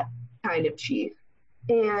that kind of chief.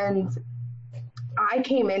 And I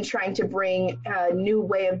came in trying to bring a new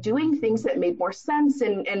way of doing things that made more sense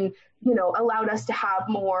and allowed us to have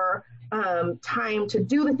more time to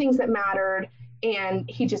do the things that mattered. And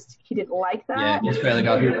he didn't like that. Yeah, he's probably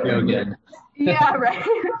like, oh, here we go again. Yeah, right.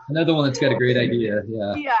 Another one that's got a great idea.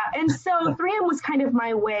 Yeah. Yeah, and so 3M was kind of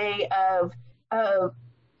my way of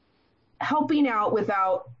helping out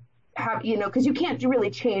without because you can't really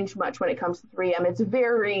change much when it comes to 3M. It's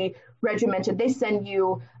very regimented. They send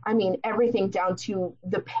you, everything down to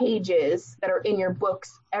the pages that are in your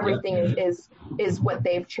books. Everything is what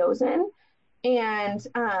they've chosen. And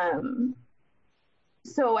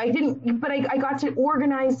so I got to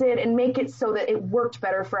organize it and make it so that it worked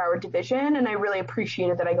better for our division. And I really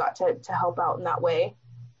appreciated that I got to help out in that way.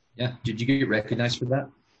 Yeah. Did you get recognized for that?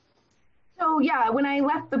 So yeah, when I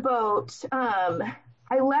left the boat,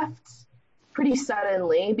 I left pretty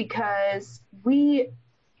suddenly, because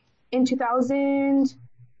in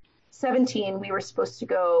 2017, we were supposed to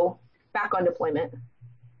go back on deployment.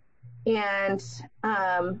 And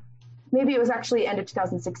maybe it was actually end of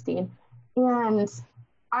 2016. And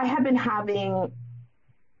I had been having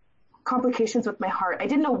complications with my heart. I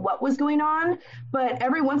didn't know what was going on, but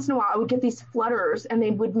every once in a while I would get these flutters and they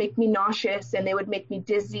would make me nauseous and they would make me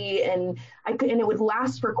dizzy, and it would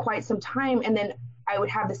last for quite some time. And then I would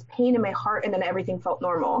have this pain in my heart, and then everything felt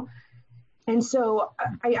normal. And so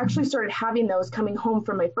I actually started having those coming home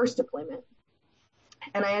from my first deployment.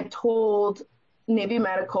 And I had told Navy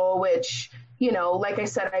Medical, which, you know, like I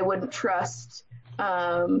said, I wouldn't trust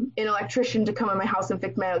an electrician to come in my house and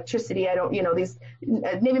fix my electricity. I don't, you know, these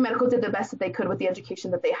Navy Medical did the best that they could with the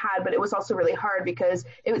education that they had, but it was also really hard because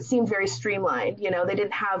it seemed very streamlined. You know, they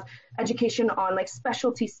didn't have education on like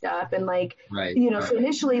specialty stuff and like, right, you know, right. So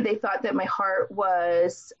initially they thought that my heart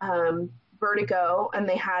was vertigo, and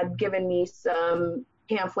they had given me some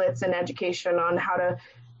pamphlets and education on how to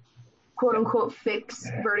quote unquote fix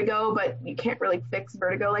vertigo, but you can't really fix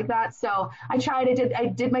vertigo like that. So I tried, I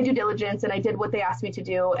did my due diligence and I did what they asked me to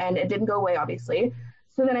do, and it didn't go away, obviously.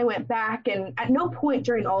 So then I went back, and at no point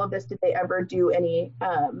during all of this did they ever do any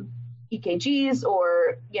EKGs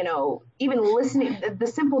or, you know, even listening, the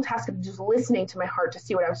simple task of just listening to my heart to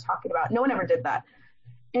see what I was talking about. No one ever did that.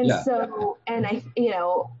 And so, and I, you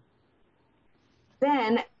know,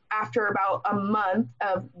 then after about a month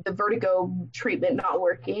of the vertigo treatment not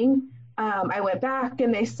working, I went back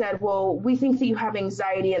and they said, well, we think that you have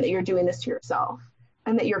anxiety and that you're doing this to yourself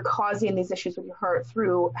and that you're causing these issues with your heart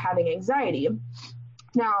through having anxiety.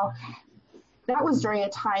 Now, that was during a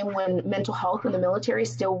time when mental health in the military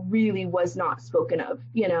still really was not spoken of,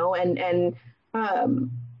 you know, and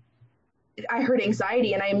I heard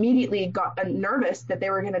anxiety and I immediately got nervous that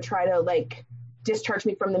they were going to try to like discharge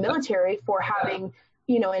me from the military for having,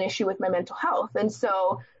 you know, an issue with my mental health. And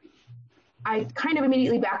so I kind of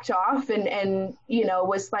immediately backed off and you know,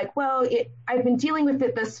 was like, well, I've been dealing with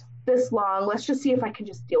it this long. Let's just see if I can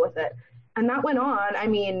just deal with it. And that went on. I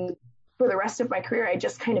mean, for the rest of my career, I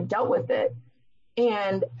just kind of dealt with it.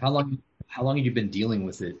 And how long had you been dealing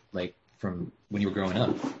with it, like from when you were growing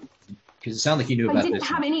up? Because it sounded like you knew about this. I didn't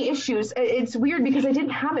have any issues. It's weird because I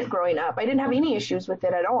didn't have it growing up. I didn't have any issues with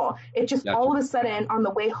it at all. It just all of a sudden on the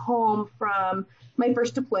way home from my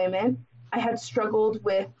first deployment, I had struggled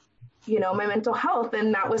with, you know, my mental health.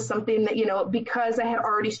 And that was something that, you know, because I had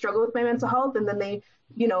already struggled with my mental health, and then they,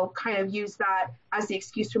 you know, kind of used that as the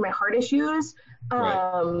excuse for my heart issues.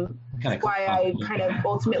 Why I kind of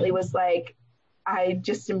ultimately was like, I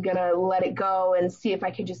just am going to let it go and see if I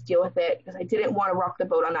can just deal with it, because I didn't want to rock the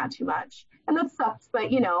boat on that too much. And that sucks,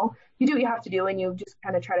 but you know, you do what you have to do, and you just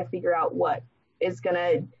kind of try to figure out what is going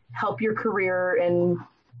to help your career, and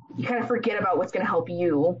you kind of forget about what's going to help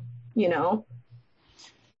you, you know?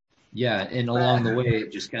 Yeah. And along the way,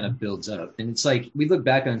 it just kind of builds up. And it's like, we look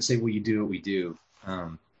back on and say, well, you do what we do.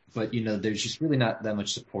 But you know, there's just really not that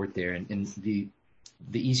much support there. And the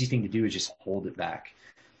easy thing to do is just hold it back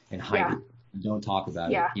and hide it. Don't talk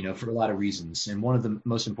about it, you know, for a lot of reasons. And one of the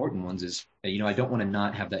most important ones is, you know, I don't want to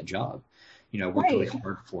not have that job. You know, I worked really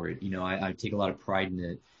hard for it. You know, I take a lot of pride in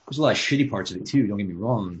it. There's a lot of shitty parts of it too, don't get me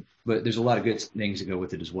wrong, but there's a lot of good things that go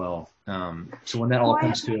with it as well. So when that all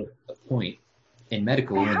comes to a point in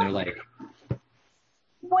medical, when they're like,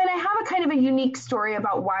 when I have a kind of a unique story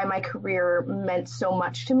about why my career meant so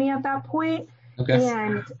much to me at that point. Okay.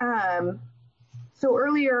 And so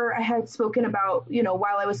earlier I had spoken about, you know,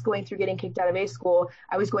 while I was going through getting kicked out of A school,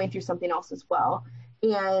 I was going through something else as well.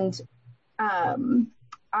 And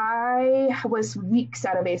I was weeks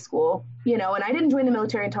out of A school, you know, and I didn't join the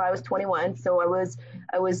military until I was 21. So I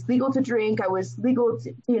was legal to drink. I was legal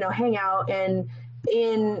to, you know, hang out. And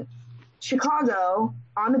in Chicago,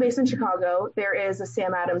 on the base in Chicago, there is a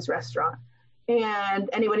Sam Adams restaurant. And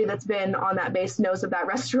anybody that's been on that base knows of that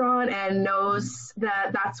restaurant and knows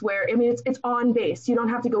that that's where, I mean, it's on base. You don't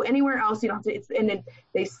have to go anywhere else. You don't have to,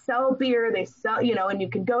 they sell beer, they sell, you know, and you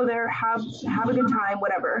can go there, have a good time,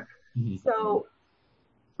 whatever. Mm-hmm. So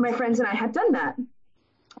my friends and I had done that.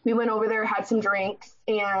 We went over there, had some drinks,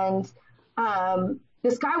 and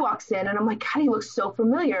this guy walks in and I'm like, God, he looks so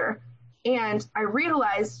familiar. And I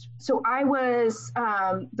realized, so I was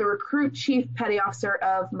the recruit chief petty officer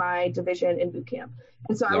of my division in boot camp.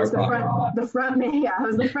 And so I was the front man. Yeah, I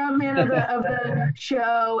was the front man of the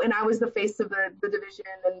show, and I was the face of the division.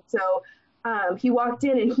 And so he walked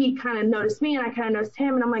in and he kind of noticed me, and I kind of noticed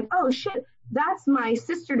him. And I'm like, oh shit, that's my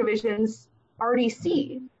sister division's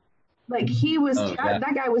RDC. Like he was,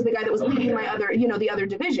 that guy was the guy that was leading my other, you know, the other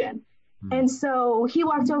division. And so he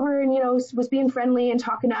walked over and, you know, was being friendly and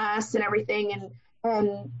talking to us and everything.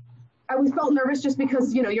 And I felt nervous just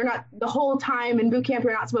because, you know, you're not the whole time in boot camp,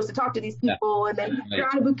 you're not supposed to talk to these people. And then you're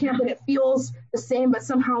out of boot camp and it feels the same, but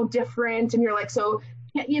somehow different. And you're like, so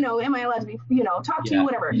am I allowed to be, talk to you,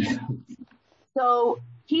 whatever. Yeah. So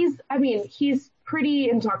he's pretty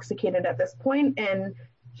intoxicated at this point, and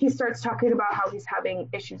he starts talking about how he's having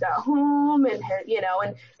issues at home, and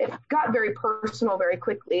and it got very personal very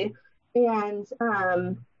quickly. And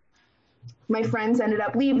my friends ended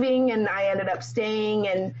up leaving, and I ended up staying,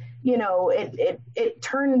 and it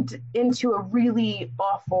turned into a really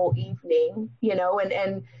awful evening,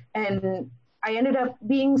 and I ended up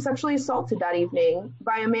being sexually assaulted that evening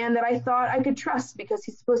by a man that I thought I could trust, because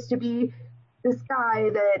he's supposed to be this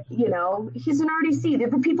guy that, he's an RDC.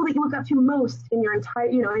 They're the people that you look up to most in your entire,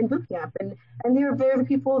 in boot camp. And they're the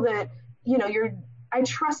people that, I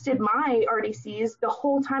trusted my RDCs the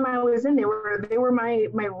whole time I was in. They were my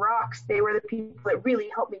rocks. They were the people that really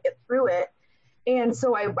helped me get through it. And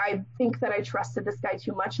so I think that I trusted this guy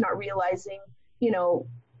too much, not realizing,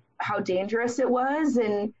 how dangerous it was.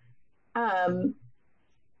 And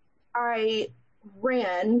I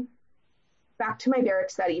ran back to my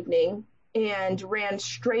barracks that evening and ran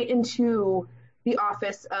straight into the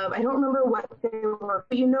office of, I don't remember what they were,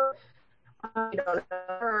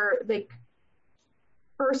 but like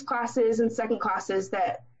first classes and second classes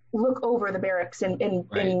that look over the barracks in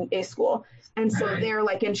a school. And so they're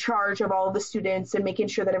like in charge of all of the students and making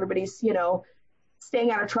sure that everybody's,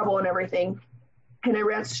 staying out of trouble and everything. And I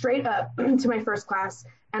ran straight up to my first class,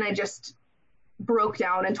 and I just broke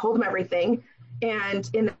down and told them everything. And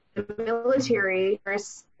in the military,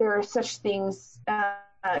 there are such things.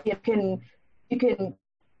 You can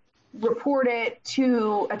report it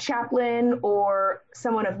to a chaplain or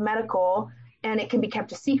someone of medical, and it can be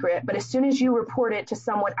kept a secret. But as soon as you report it to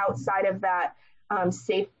someone outside of that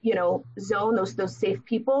safe, zone, those safe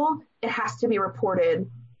people, it has to be reported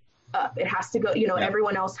up. It has to go.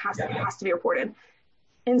 Everyone else has to be reported.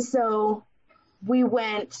 And so we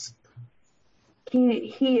went.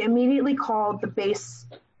 He immediately called the base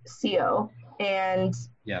CO and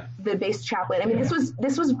the base chaplain. I mean, this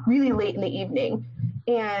was really late in the evening,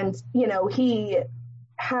 and he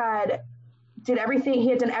had done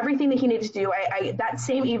everything that he needed to do. I that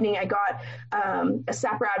same evening I got a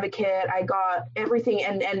SAPR advocate. I got everything,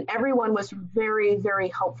 and everyone was very, very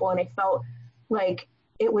helpful, and I felt like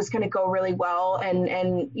it was going to go really well, and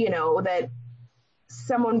that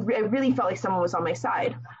it really felt like someone was on my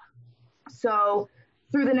side. So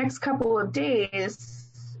through the next couple of days,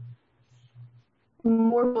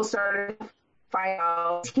 more people started to find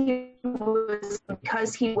out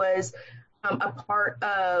because he was a part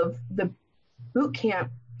of the boot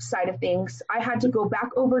camp side of things. I had to go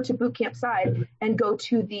back over to boot camp side and go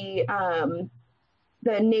to the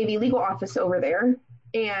Navy legal office over there.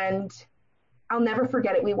 And I'll never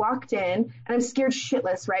forget it. We walked in, and I'm scared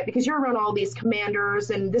shitless, right? Because you're around all these commanders,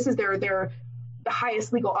 and this is the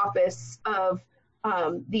highest legal office of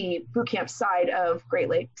the boot camp side of Great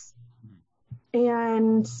Lakes.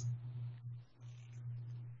 And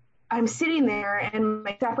I'm sitting there, and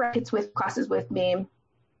my SAPR gets with classes with me,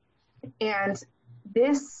 and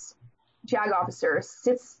this JAG officer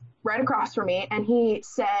sits right across from me, and he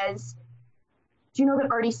says, "Do you know that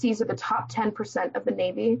RDCs are the top 10% of the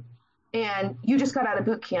Navy? And you just got out of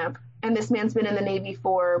boot camp, and this man's been in the Navy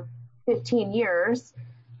for 15 years.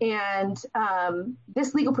 And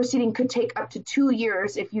this legal proceeding could take up to 2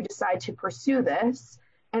 years if you decide to pursue this.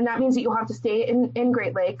 And that means that you'll have to stay in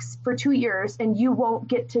Great Lakes for 2 years, and you won't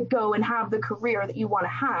get to go and have the career that you want to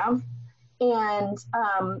have." And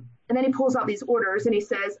then he pulls out these orders, and he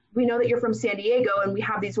says, "We know that you're from San Diego, and we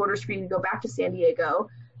have these orders for you to go back to San Diego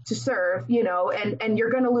to serve, and you're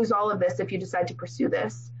going to lose all of this if you decide to pursue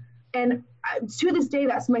this." And to this day,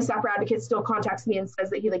 that's my SAPR advocate still contacts me and says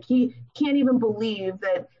that he can't even believe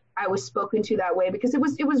that I was spoken to that way, because it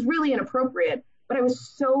was really inappropriate. But I was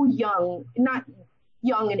so young, not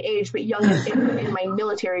young in age, but young in my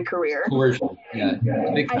military career. Yeah.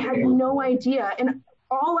 I had no idea. And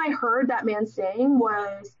all I heard that man saying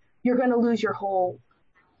was, "You're going to lose your whole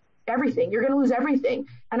everything. You're going to lose everything."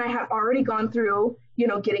 And I had already gone through,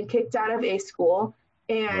 getting kicked out of A school,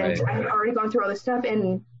 and I had already gone through all this stuff,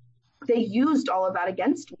 and they used all of that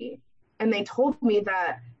against me. And they told me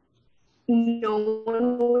that no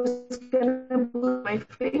one was going to lose my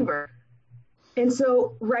favor. And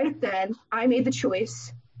so right then, I made the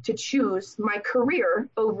choice to choose my career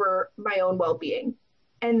over my own well-being.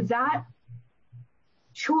 And that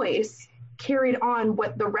choice carried on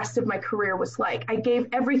what the rest of my career was like. I gave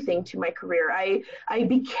everything to my career. I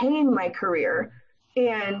became my career,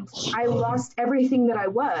 and I lost everything that I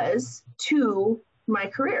was to my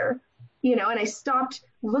career. And I stopped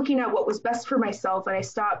looking at what was best for myself, and I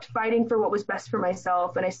stopped fighting for what was best for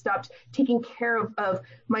myself, and I stopped taking care of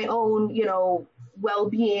my own,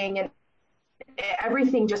 well-being and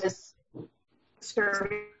everything just is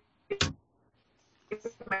serving.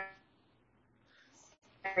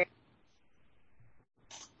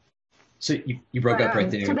 So you broke up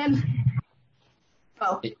right there. So then,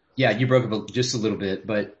 yeah, you broke up just a little bit,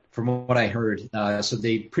 but from what I heard, so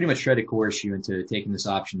they pretty much tried to coerce you into taking this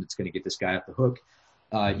option that's going to get this guy off the hook.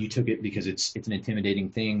 You took it because it's an intimidating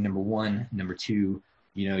thing. Number one, number two,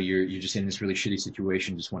 you're just in this really shitty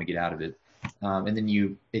situation, just want to get out of it. And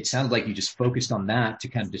then it sounded like you just focused on that to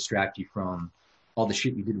kind of distract you from all the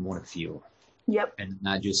shit you didn't want to feel. Yep. And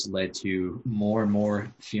that just led to more and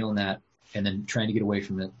more feeling that, and then trying to get away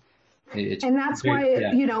from it. And that's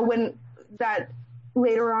why, when that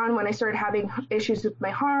later on, when I started having issues with my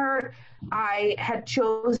heart, I had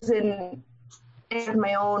chosen in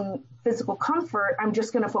my own physical comfort, I'm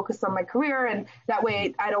just going to focus on my career. And that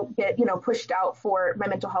way I don't get, pushed out for my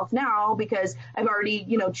mental health now, because I've already,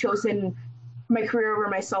 chosen my career over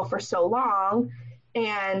myself for so long.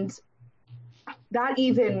 And that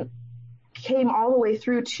even came all the way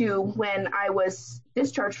through to when I was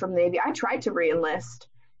discharged from the Navy. I tried to re-enlist.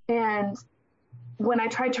 And when I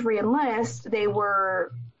tried to re-enlist, they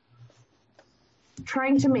were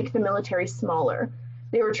trying to make the military smaller.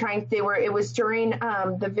 It was during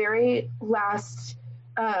the very last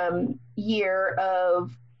year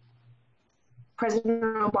of President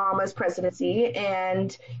Obama's presidency,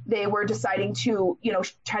 and they were deciding to,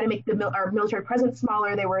 try to make our military presence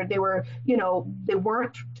smaller. They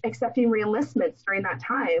weren't accepting re-enlistments during that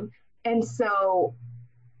time. And so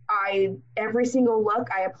every single look,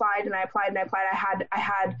 I applied. I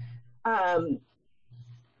had a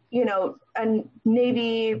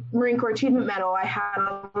Navy Marine Corps Achievement Medal. I had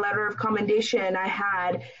a letter of commendation. I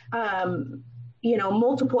had,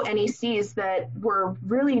 multiple NECs that were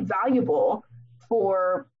really valuable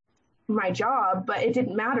for my job, but it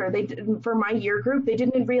didn't matter. For my year group, they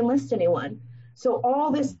didn't re-enlist anyone. So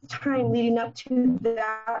all this time leading up to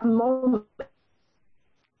that moment,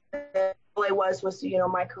 all I was,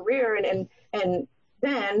 my career. And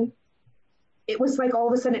then it was like all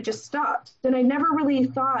of a sudden it just stopped. And I never really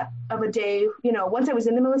thought of a day, once I was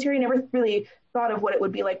in the military, I never really thought of what it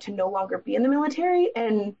would be like to no longer be in the military.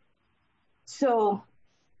 And so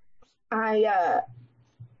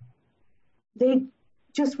they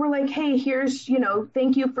just were like, hey, here's,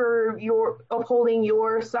 thank you for your upholding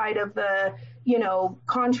your side of the,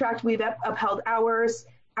 contract. We've upheld ours.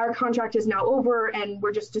 Our contract is now over, and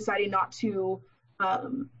we're just deciding not to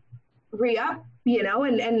re-up,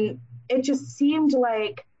 and it just seemed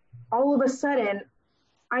like all of a sudden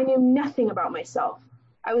I knew nothing about myself.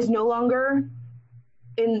 I was no longer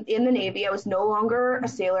in the Navy. I was no longer a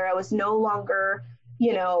sailor. I was no longer,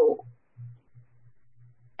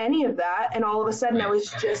 any of that. And all of a sudden I was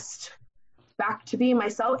just back to being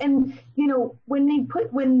myself. And, when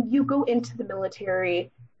you go into the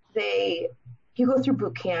military, you go through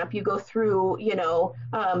boot camp, you go through,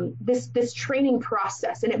 this training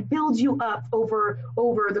process, and it builds you up over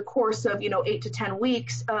the course of, 8 to 10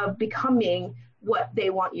 weeks of becoming what they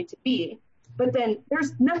want you to be. But then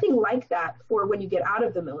there's nothing like that for when you get out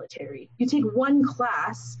of the military. You take one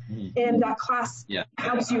class, and that class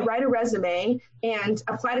helps you write a resume and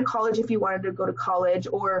apply to college if you wanted to go to college,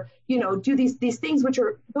 or, do these things,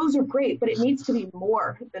 those are great, but it needs to be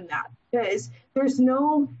more than that, because there's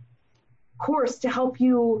no course to help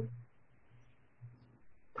you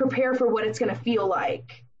prepare for what it's going to feel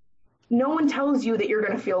like. No one tells you that you're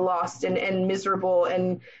going to feel lost and miserable,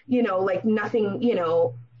 and like nothing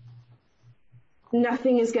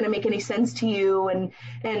is going to make any sense to you.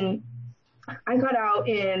 And I got out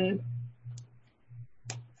in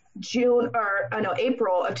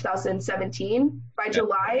April of 2017. By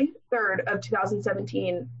July 3rd of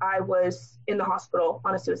 2017, I was in the hospital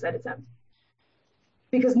on a suicide attempt.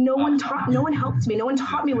 Because no one helped me. No one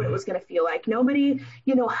taught me what it was going to feel like. Nobody,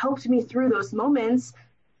 helped me through those moments.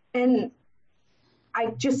 And I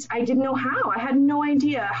didn't know how. I had no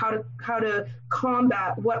idea how to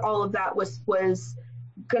combat what all of that was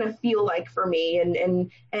going to feel like for me.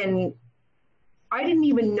 And I didn't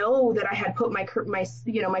even know that I had put my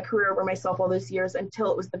career over myself all those years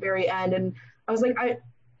until it was the very end. And I was like,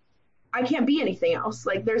 I can't be anything else.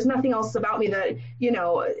 Like, there's nothing else about me that,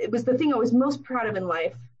 it was the thing I was most proud of in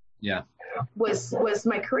life. Yeah. Was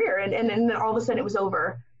my career. And then all of a sudden it was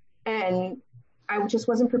over, and I just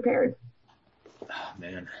wasn't prepared. Oh,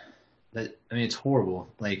 man. It's horrible.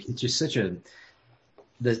 Like, it's just such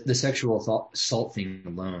the sexual assault thing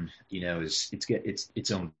alone, it's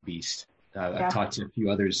its own beast. I've talked to a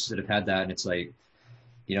few others that have had that, and it's like,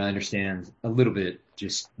 I understand a little bit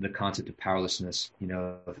just the concept of powerlessness,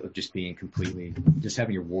 of just being completely, just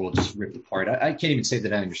having your world just ripped apart. I can't even say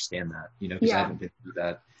that I understand that, because I haven't been through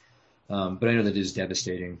that. But I know that it is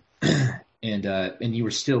devastating. And you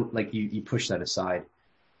were still like, you pushed that aside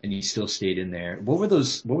and you still stayed in there. What were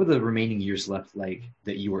the remaining years left like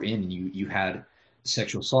that you were in, and you had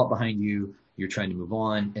sexual assault behind you, you're trying to move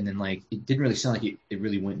on. And then like, it didn't really sound like it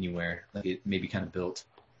really went anywhere. Like it maybe kind of built.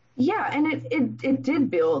 Yeah, and it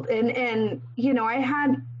did build, and I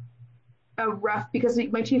had a rough, because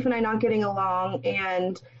my chief and I not getting along,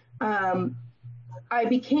 and I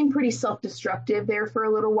became pretty self-destructive there for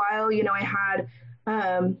a little while. I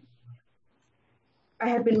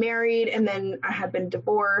had been married, and then I had been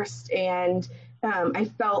divorced, and I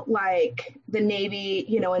felt like the Navy,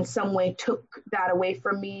 in some way took that away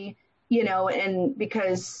from me, and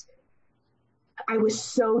because I was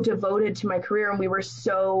so devoted to my career, and we were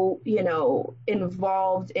so,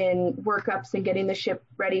 involved in workups and getting the ship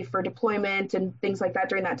ready for deployment and things like that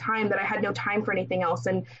during that time, that I had no time for anything else.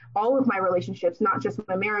 And all of my relationships, not just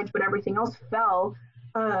my marriage, but everything else fell,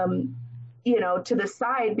 to the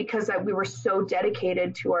side, because we were so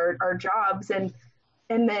dedicated to our jobs. And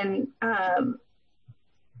then, so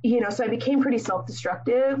I became pretty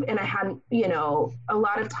self-destructive, and I had, a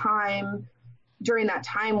lot of time during that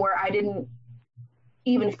time where I didn't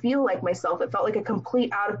even feel like myself. It felt like a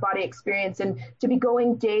complete out of body experience, and to be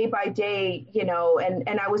going day by day,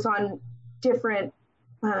 and I was on different,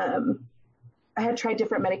 I had tried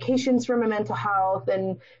different medications for my mental health,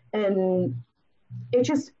 and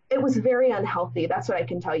it was very unhealthy. That's what I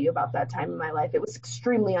can tell you about that time in my life. It was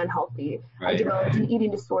extremely unhealthy. Right. I developed an eating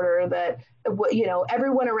disorder that,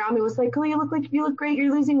 everyone around me was like, oh, you look great.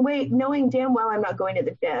 You're losing weight, knowing damn well I'm not going to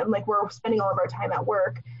the gym. Like, we're spending all of our time at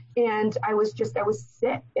work. And I was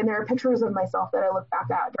sick. And there are pictures of myself that I look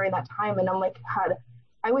back at during that time. And I'm like, God,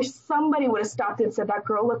 I wish somebody would have stopped and said, that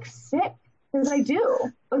girl looks sick. Because I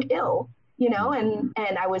do look ill, and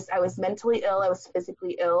I was mentally ill. I was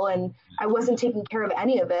physically ill, and I wasn't taking care of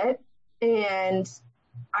any of it. And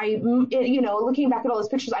looking back at all those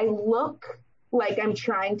pictures, I look like I'm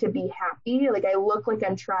trying to be happy. Like, I look like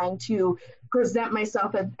I'm trying to present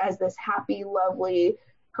myself as this happy, lovely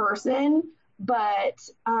person. But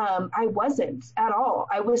I wasn't at all.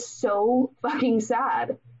 I was so fucking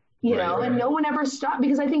sad, and no one ever stopped,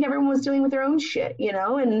 because I think everyone was dealing with their own shit,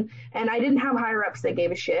 and I didn't have higher ups that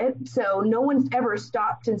gave a shit. So no one ever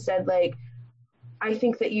stopped and said, like, I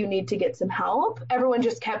think that you need to get some help. Everyone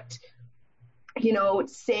just kept,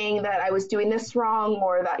 saying that I was doing this wrong,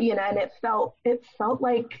 or that, and it felt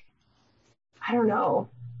like, I don't know,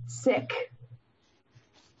 sick.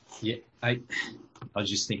 Yeah, I was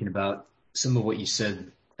just thinking about some of what you said.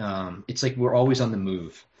 It's like we're always on the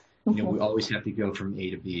move. We always have to go from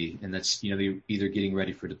A to B, and that's, either getting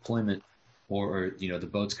ready for deployment, or the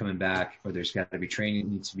boat's coming back, or there's got to be training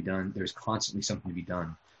that needs to be done. There's constantly something to be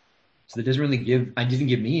done. So that doesn't really I didn't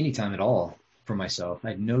give me any time at all for myself. I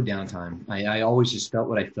had no downtime. I always just felt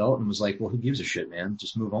what I felt and was like, well, who gives a shit, man?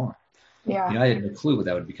 Just move on. Yeah. I had no clue what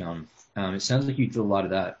that would become. It sounds like you did a lot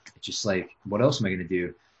of that. It's just like, what else am I going to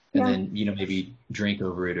do? And then, maybe drink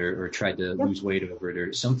over it, or try to lose weight over it,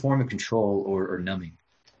 or some form of control or numbing,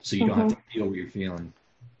 so you don't have to feel what you're feeling.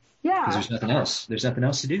 Yeah. Because there's nothing else. There's nothing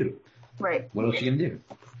else to do. Right. What else are you going to do?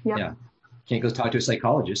 Yep. Yeah. Can't go talk to a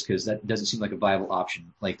psychologist, because that doesn't seem like a viable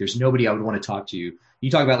option. Like, there's nobody I would want to talk to.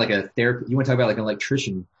 You talk about like a therapist, you want to talk about like an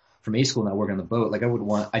electrician from A school not working on the boat. Like, I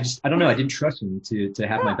don't know. I didn't trust him to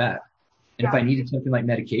have my back. And if I needed something like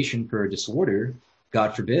medication for a disorder,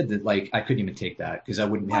 God forbid, that like I couldn't even take that, because I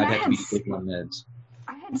wouldn't have to be taking on meds.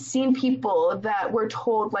 I had seen people that were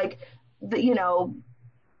told, like,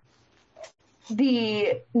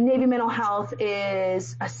 the Navy mental health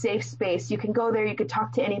is a safe space. You can go there, you could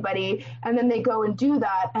talk to anybody, and then they go and do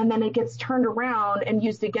that, and then it gets turned around and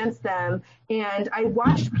used against them. And I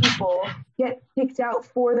watched people get kicked out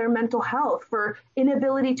for their mental health, for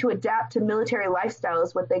inability to adapt to military lifestyle,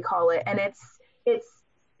 is what they call it. And it's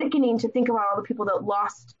sickening to think about all the people that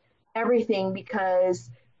lost everything because,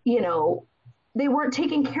 they weren't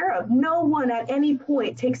taken care of. No one at any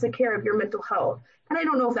point takes care of your mental health. And I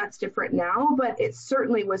don't know if that's different now, but it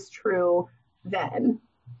certainly was true then.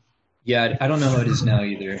 Yeah, I don't know how it is now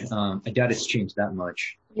either. I doubt it's changed that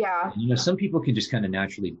much. Yeah. Some people can just kind of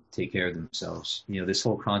naturally take care of themselves. This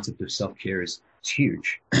whole concept of self-care is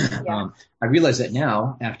huge. Yeah. I realize that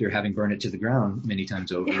now, after having burned it to the ground many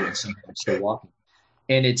times over, and sometimes still walking.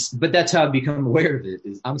 But that's how I've become aware of it.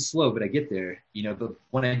 Is I'm slow, but I get there, but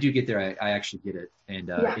when I do get there, I actually get it. And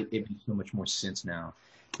it makes so much more sense now.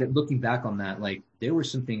 That looking back on that, like, there were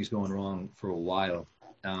some things going wrong for a while.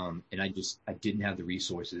 and I didn't have the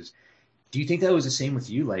resources. Do you think that was the same with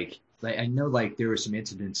you? Like I know like there were some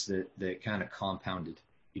incidents that kind of compounded.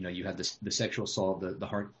 You know, you had the sexual assault, the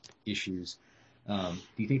heart issues. Do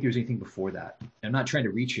you think there's anything before that? I'm not trying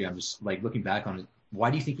to reach you. I'm just like looking back on it. Why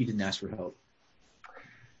do you think you didn't ask for help?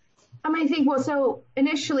 I think, well, so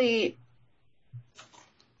initially,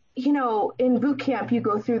 you know, in boot camp, you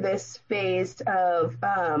go through this phase of,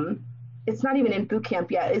 it's not even in boot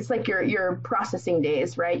camp yet. It's like your processing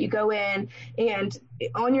days, right? You go in and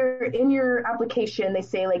in your application, they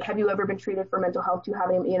say like, have you ever been treated for mental health? Do you have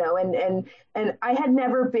any, you know, and I had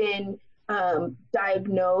never been,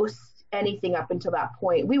 diagnosed anything up until that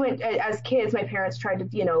point. We went as kids, my parents tried to,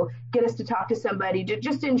 you know, get us to talk to somebody to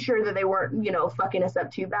just ensure that they weren't, you know, fucking us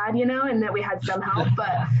up too bad, you know, and that we had some help.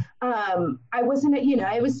 But I wasn't, you know,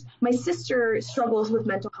 it was, my sister struggles with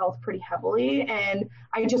mental health pretty heavily. And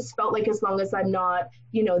I just felt like as long as I'm not,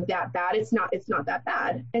 you know, that bad, it's not that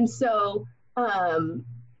bad. And so, and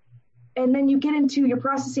then you get into your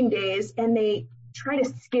processing days and they try to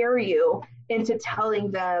scare you into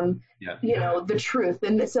telling them, you know, the truth.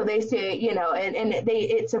 And so they say, you know, and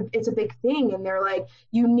it's a big thing. And they're like,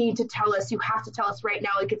 you need to tell us, you have to tell us right now.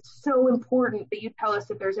 Like, it's so important that you tell us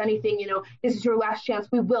if there's anything, you know, this is your last chance.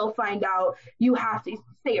 We will find out. You have to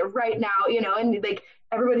say it right now, you know, and like,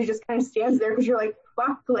 everybody just kind of stands there because you're like,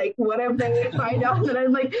 fuck, like, what if they find out that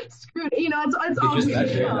I'm like screwed, you know, it's all, you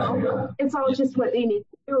know, it's all just what they need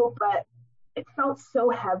to do. But it felt so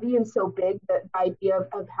heavy and so big, that idea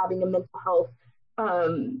of having a mental health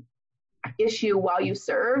issue while you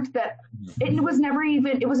served, that it was never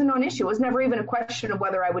even, it was a non-issue. It was never even a question of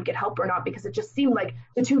whether I would get help or not, because it just seemed like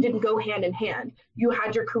the two didn't go hand in hand. You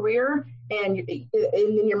had your career and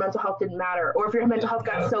then your mental health didn't matter. Or if your mental health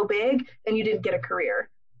got so big, then you didn't get a career.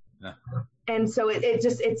 Yeah. And so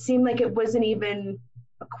it seemed like it wasn't even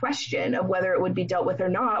a question of whether it would be dealt with or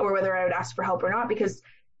not, or whether I would ask for help or not, because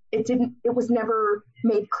it was never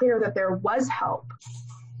made clear that there was help.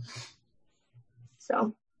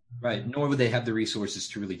 So. Right. Nor would they have the resources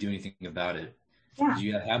to really do anything about it. Yeah.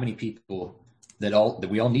 You have how many people that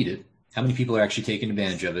we all need it? How many people are actually taking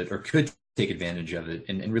advantage of it or could take advantage of it?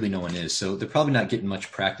 And really no one is. So they're probably not getting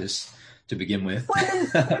much practice to begin with.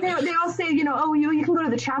 Well, they all say, you know, oh, you can go to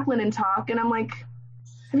the chaplain and talk. And I'm like,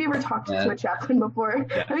 have you ever talked to a chaplain before?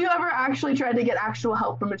 Yeah. Have you ever actually tried to get actual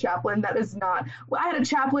help from a chaplain? That is not. Well, I had a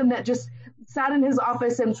chaplain that just sat in his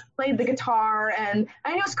office and played the guitar, and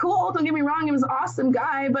he was cool. Don't get me wrong, he was an awesome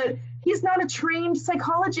guy, but he's not a trained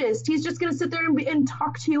psychologist. He's just going to sit there and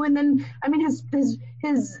talk to you. And then, I mean,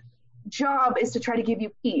 his job is to try to give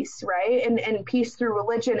you peace, right? And peace through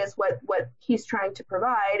religion is what he's trying to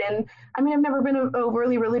provide. And I mean, I've never been an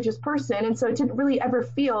overly religious person, and so it didn't really ever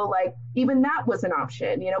feel like even that was an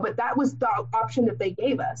option, you know, but that was the option that they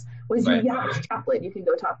gave us, was right. You have a chaplain you can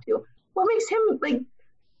go talk to. What makes him like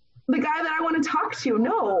the guy that I want to talk to?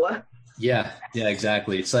 No. Yeah,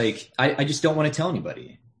 exactly. It's like, I just don't want to tell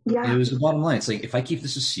anybody. Yeah. And it was the bottom line. It's like, if I keep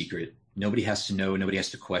this a secret, nobody has to know, nobody has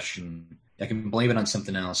to question. I can blame it on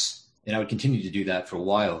something else. And I would continue to do that for a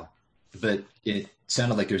while. But it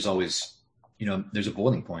sounded like there's always, you know, there's a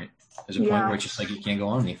boiling point. There's a point where it's just like, you can't go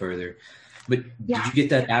on any further. But did you get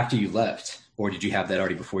that after you left? Or did you have that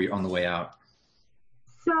already before you're on the way out?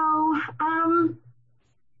 So,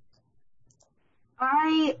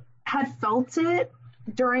 I had felt it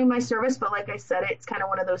during my service, but like I said, it's kind of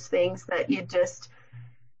one of those things that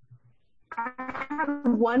I had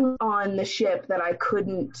one on the ship that I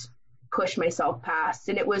couldn't push myself past,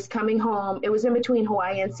 and it was coming home. It was in between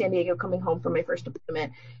Hawaii and San Diego, coming home from my first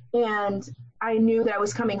deployment. And I knew that I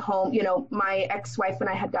was coming home. You know, my ex-wife and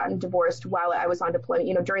I had gotten divorced while I was on deployment.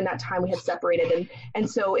 You know, during that time we had separated, and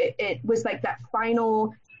so it was like that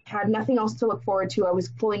final, had nothing else to look forward to. I was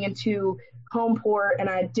pulling into home port, and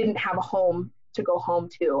I didn't have a home to go home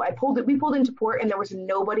to. We pulled into port, and there was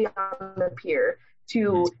nobody on the pier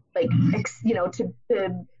to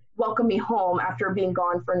to welcome me home after being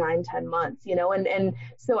gone for 9-10 months, you know, and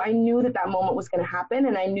so I knew that moment was going to happen,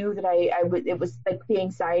 and I knew that it was like the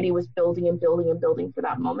anxiety was building and building and building for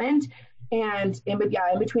that moment. And in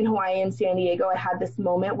between Hawaii and San Diego, I had this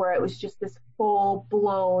moment where it was just this full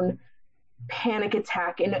blown panic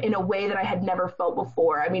attack in a way that I had never felt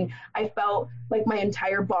before. I mean, I felt like my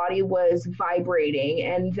entire body was vibrating,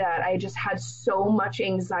 and that I just had so much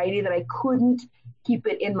anxiety that I couldn't keep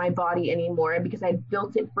it in my body anymore, because I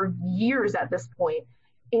built it for years at this point.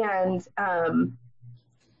 And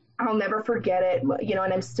I'll never forget it, you know,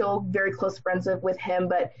 and I'm still very close friends with him,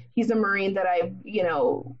 but he's a Marine that I, you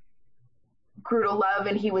know, grew to love,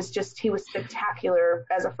 and he was spectacular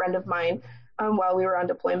as a friend of mine. while we were on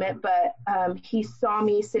deployment, but he saw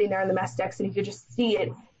me sitting there on the mess decks, and he could just see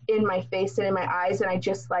it in my face and in my eyes, and I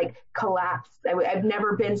just like collapsed. I've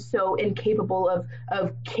never been so incapable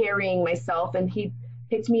of carrying myself, and he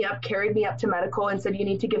picked me up, carried me up to medical, and said, "You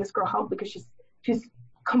need to give this girl help because she's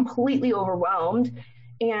completely overwhelmed."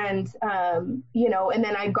 And and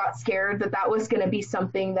then I got scared that was going to be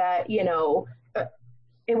something that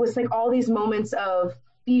it was like all these moments of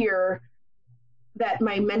fear that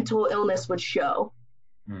my mental illness would show,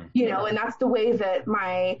 and that's the way that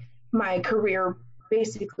my career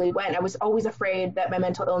basically went. I was always afraid that my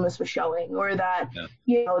mental illness was showing, or that, that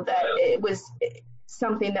it was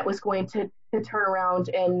something that was going to turn around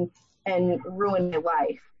and ruin my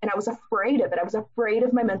life. And I was afraid of it. I was afraid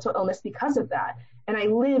of my mental illness because of that. And I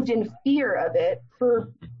lived in fear of it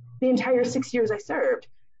for the entire 6 years I served.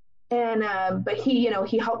 And, but he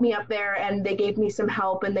helped me up there, and they gave me some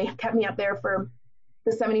help, and they kept me up there for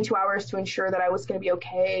the 72 hours to ensure that I was going to be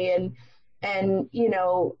okay. And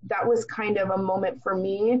that was kind of a moment for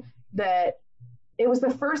me that it was the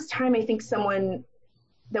first time I think someone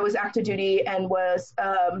that was active duty and was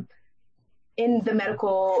in the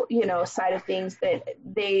medical, side of things, that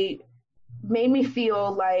they made me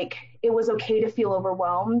feel like it was okay to feel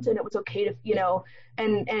overwhelmed, and it was okay to,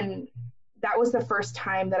 and that was the first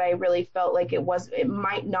time that I really felt like it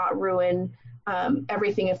might not ruin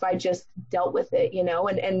everything if I just dealt with it,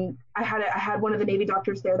 and I had one of the Navy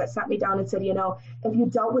doctors there that sat me down and said, if you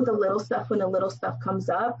dealt with the little stuff when the little stuff comes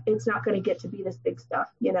up, it's not going to get to be this big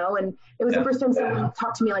stuff, and it was the first time someone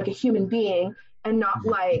talked to me like a human being and not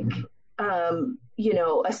like, a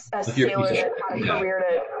sailor that had a career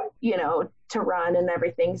to run and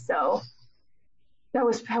everything. So that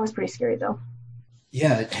was pretty scary though.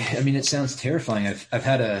 Yeah. I mean, it sounds terrifying.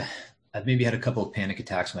 I've maybe had a couple of panic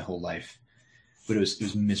attacks my whole life, but it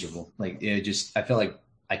was miserable. Like I felt like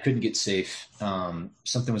I couldn't get safe.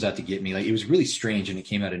 Something was out to get me. Like it was really strange, and it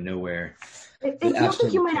came out of nowhere. It feels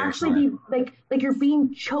like you might actually be like you're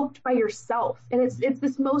being choked by yourself, and it's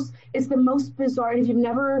the most bizarre. If you've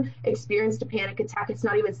never experienced a panic attack, it's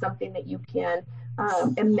not even something that you can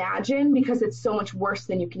imagine, because it's so much worse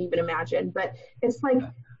than you can even imagine. But it's like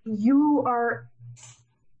you are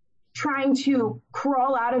trying to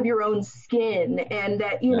crawl out of your own skin, and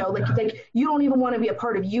that like you don't even want to be a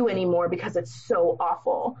part of you anymore because it's so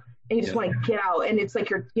awful, and you just want to get out. And it's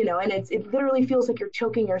like you're and it literally feels like you're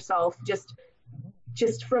choking yourself just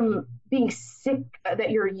from being sick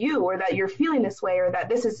that you're you, or that you're feeling this way, or that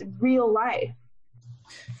this is real life.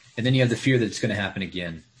 And then you have the fear that it's going to happen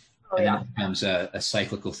again. Then it becomes a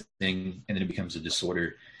cyclical thing, and then it becomes a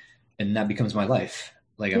disorder, and that becomes my life.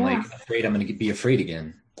 Like I'm like afraid I'm going to be afraid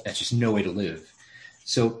again. That's just no way to live.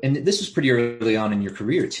 So, and this was pretty early on in your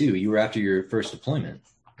career too. You were after your first deployment.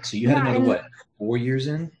 So you had another, 4 years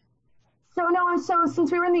in? So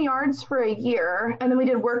since we were in the yards for a year, and then we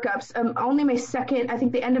did workups, only I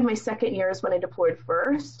think the end of my second year is when I deployed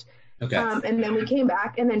first. Okay. And then we came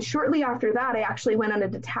back. And then shortly after that, I actually went on a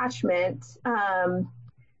detachment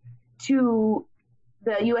to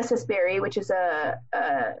the USS Barry, which is a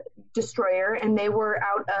destroyer. And they were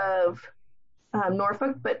out of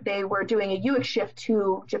Norfolk, but they were doing a UX shift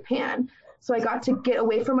to Japan. So I got to get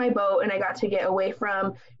away from my boat, and I got to get away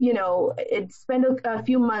from, spend a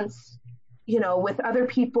few months, with other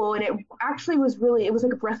people. And it actually was it was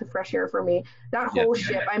like a breath of fresh air for me, that whole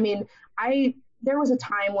ship. I mean, there was a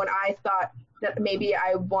time when I thought that maybe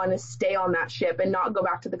I want to stay on that ship and not go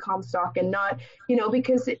back to the Comstock, and not,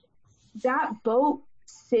 because that boat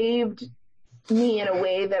saved me in a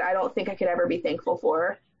way that I don't think I could ever be thankful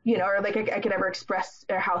for, or like I could ever express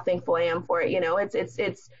how thankful I am for it.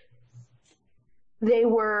 It's they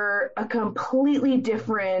were a completely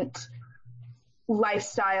different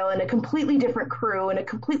lifestyle, and a completely different crew, and a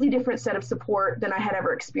completely different set of support than I had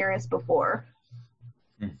ever experienced before.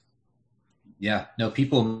 Yeah, no,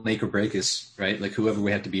 people make or break us, right? Like whoever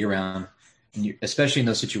we have to be around, and especially in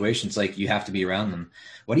those situations, like you have to be around them.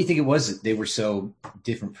 Why do you think it was that they were so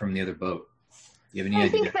different from the other boat? Do you have any idea?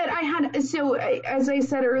 I think that as I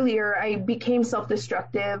said earlier, I became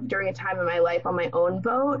self-destructive during a time in my life on my own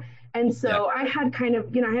boat. And so I had kind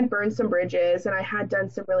of, I had burned some bridges, and I had done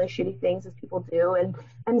some really shitty things, as people do.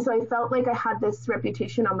 And so I felt like I had this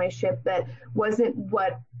reputation on my ship that wasn't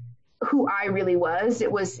who I really was. It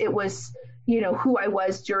was, who I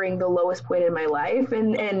was during the lowest point in my life.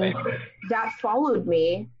 And that followed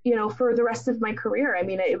me, for the rest of my career. I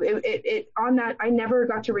mean, I never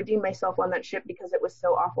got to redeem myself on that ship because it was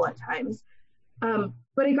so awful at times.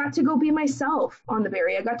 But I got to go be myself on the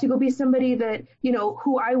Barry. I got to go be somebody that,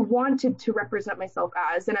 who I wanted to represent myself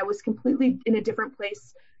as. And I was completely in a different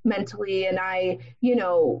place mentally. And I,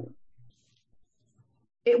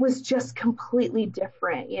 it was just completely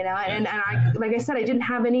different, you know. And I, like I said, I didn't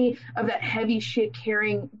have any of that heavy shit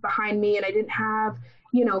carrying behind me, and I didn't have,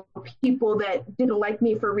 you know, people that didn't like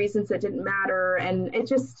me for reasons that didn't matter. And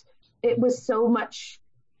it was so much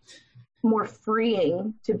more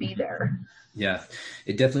freeing to be there. Yeah,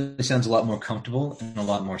 it definitely sounds a lot more comfortable and a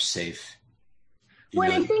lot more safe.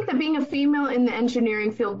 Well, I think that being a female in the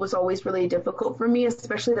engineering field was always really difficult for me,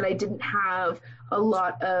 especially that I didn't have a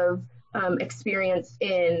lot of experience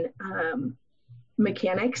in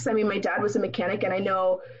mechanics. I mean, my dad was a mechanic, and I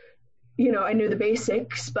know, you know, I knew the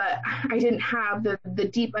basics, but I didn't have the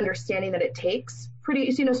deep understanding that it takes.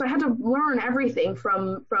 You know, so I had to learn everything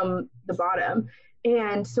from the bottom.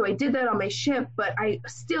 And so I did that on my ship, but I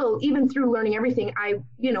still, even through learning everything,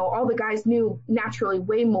 you know, all the guys knew naturally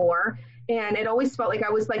way more. And it always felt like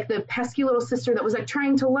I was like the pesky little sister that was like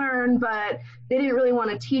trying to learn, but they didn't really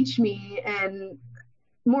want to teach me. And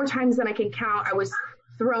more times than I can count, I was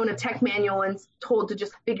thrown a tech manual and told to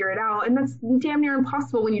just figure it out. And that's damn near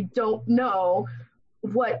impossible when you don't know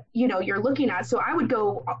what, you know, you're looking at. So I would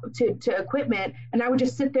go to equipment, and I would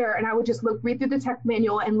just sit there and I would just read through the tech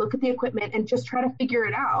manual and look at the equipment and just try to figure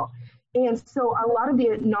it out. And so a lot of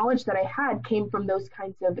the knowledge that I had came from those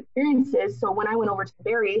kinds of experiences. So when I went over to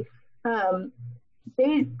Berry, I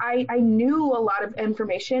knew a lot of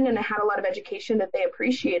information, and I had a lot of education that they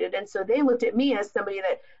appreciated. And so they looked at me as somebody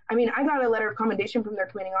that, I mean, I got a letter of commendation from their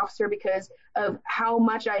commanding officer because of how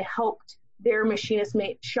much I helped their machinist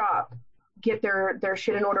mate shop get their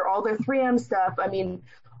shit in order, all their 3M stuff. I mean,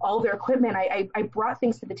 all their equipment. I brought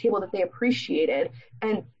things to the table that they appreciated.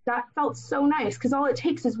 And that felt so nice, because all it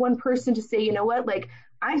takes is one person to say, you know what, like,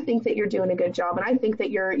 I think that you're doing a good job, and I think that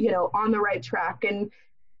you're, you know, on the right track, and,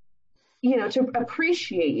 you know, to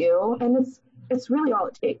appreciate you. And it's really all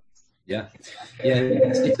it takes. Yeah.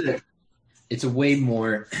 It's a way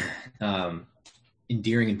more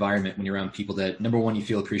endearing environment when you're around people that, number one, you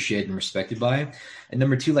feel appreciated and respected by, and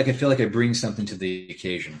number two, like, I feel like I bring something to the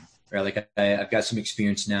occasion, right? Like I've got some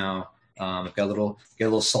experience now. I've got a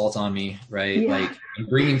little salt on me, right? Yeah. Like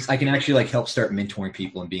I can actually like help start mentoring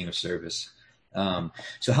people and being of service.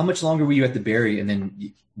 So how much longer were you at the Berry, and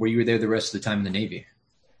then were you there the rest of the time in the Navy?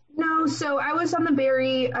 No, so I was on the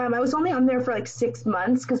Berry. I was only on there for like 6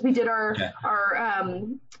 months, because we did our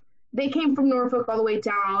they came from Norfolk all the way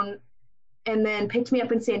down, and then picked me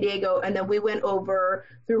up in San Diego, and then we went over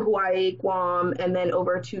through Hawaii, Guam, and then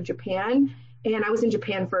over to Japan. And I was in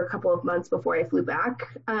Japan for a couple of months before I flew back.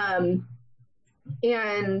 And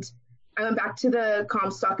I went back to the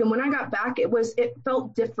Comstock, and when I got back, it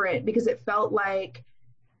felt different, because it felt like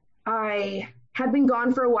I had been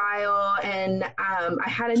gone for a while, and I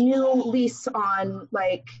had a new lease on,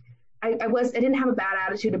 like, I didn't have a bad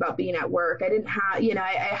attitude about being at work. I didn't have, you know,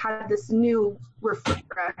 I had this new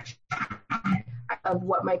refresh of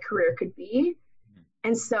what my career could be.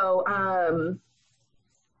 And so, I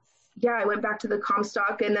went back to the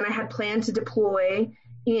Comstock, and then I had planned to deploy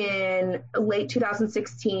in late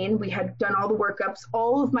 2016. We had done all the workups.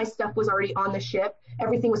 All of my stuff was already on the ship.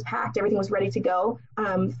 Everything was packed. Everything was ready to go.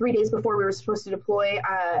 3 days before we were supposed to deploy,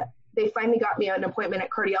 they finally got me an appointment at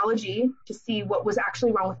cardiology to see what was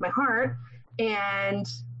actually wrong with my heart. And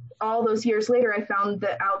all those years later, I found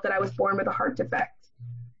out that I was born with a heart defect.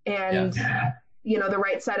 And, you know, the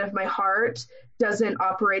right side of my heart doesn't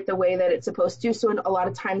operate the way that it's supposed to. So a lot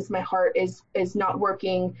of times my heart is not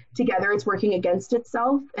working together. It's working against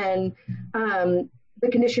itself. And the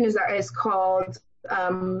condition is called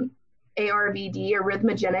ARVD,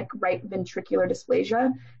 arrhythmogenic right ventricular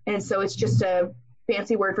dysplasia. And so it's just a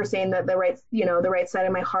fancy word for saying that the right side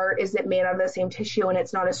of my heart isn't made out of the same tissue, and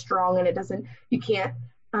it's not as strong, and you can't,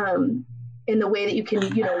 in the way that you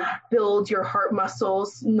can, you know, build your heart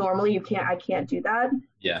muscles normally, I can't do that.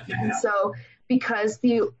 Yeah. And so because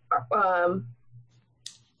the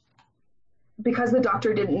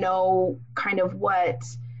doctor didn't know kind of what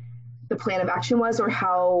the plan of action was, or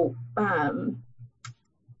how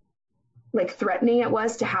like threatening it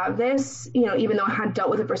was to have this, you know, even though I had dealt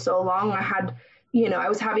with it for so long, I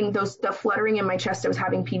was having the fluttering in my chest. I was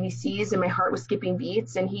having PVCs, and my heart was skipping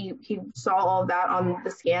beats, and he saw all of that on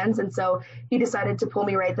the scans. And so he decided to pull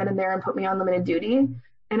me right then and there and put me on limited duty.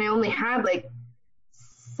 And I only had like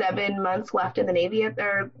 7 months left in the Navy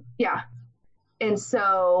there. Yeah. And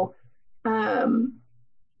so,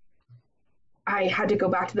 I had to go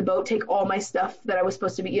back to the boat, take all my stuff that I was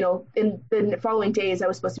supposed to be, you know, in the following days, I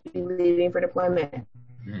was supposed to be leaving for deployment.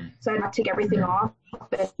 So I had to take everything off,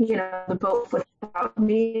 and, you know, the boat without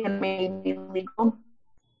me, and made me legal.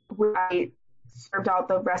 I served out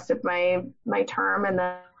the rest of my term, and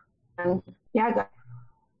then, I got.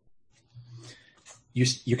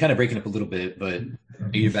 you're kind of breaking up a little bit, but are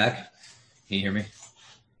you back? Can you hear me? I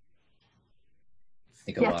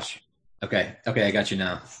think I Yes. lost you. Okay, I got you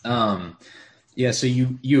now. Yeah, so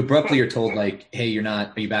you abruptly are told like, hey, you're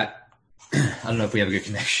not. Are you back? I don't know if we have a good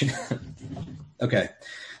connection. Okay,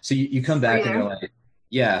 so you come Are you back and they're there? like,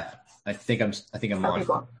 yeah, I think I'm Okay, on.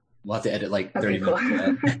 cool. We'll have to edit like Okay, 30 cool.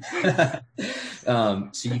 minutes of that.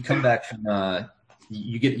 So you come back from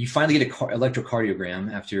you finally get a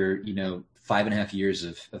electrocardiogram after 5.5 years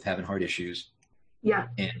of having heart issues, Yeah.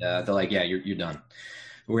 and they're like, yeah, you're done.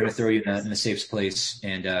 We're gonna Yes. throw you Yes. in a safe place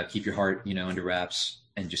and keep your heart under wraps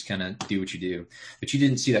and just kind of do what you do. But you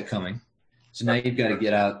didn't see that coming, so now Yep. you've got to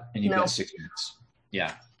get out and you've got No. 6 minutes.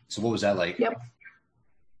 Yeah. So what was that like? Yep.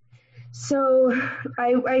 So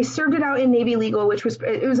I served it out in Navy legal, which was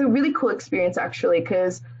a really cool experience actually,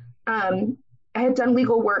 because I had done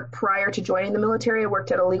legal work prior to joining the military. I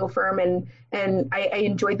worked at a legal firm, and I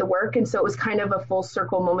enjoyed the work, and so it was kind of a full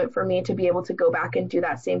circle moment for me to be able to go back and do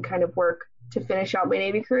that same kind of work to finish out my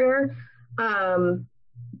Navy career.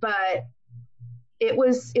 But it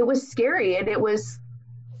was scary, and it was,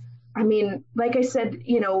 I mean, like I said,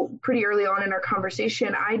 pretty early on in our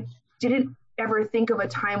conversation, I didn't ever think of a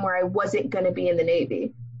time where I wasn't going to be in the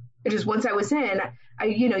Navy. It just, once I was in,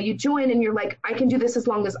 you join and you're like, I can do this as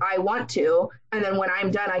long as I want to. And then when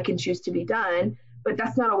I'm done, I can choose to be done. But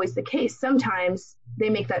that's not always the case. Sometimes they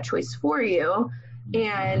make that choice for you.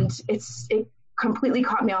 And it completely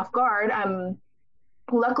caught me off guard.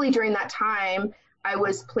 Luckily during that time, I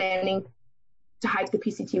was planning to hike the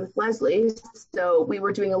PCT with Leslie. So we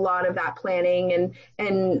were doing a lot of that planning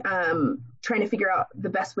and trying to figure out the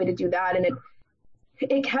best way to do that. And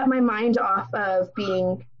it kept my mind off of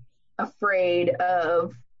being afraid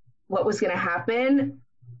of what was going to happen,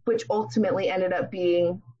 which ultimately ended up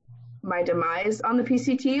being my demise on the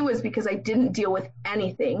PCT, was because I didn't deal with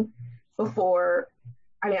anything before.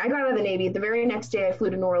 I mean, I got out of the Navy. The very next day, I flew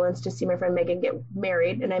to New Orleans to see my friend Megan get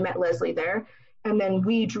married, and I met Leslie there. And then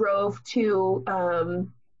we drove to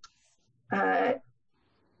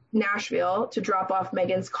Nashville to drop off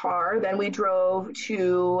Megan's car. Then we drove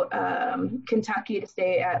to Kentucky to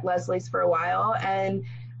stay at Leslie's for a while. And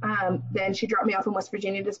then she dropped me off in West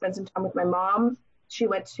Virginia to spend some time with my mom. She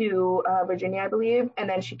went to Virginia, I believe. And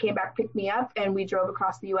then she came back, picked me up, and we drove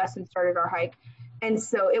across the U.S. and started our hike. And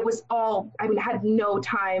so it was all, I mean, I had no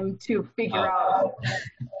time to figure out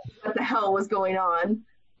what the hell was going on.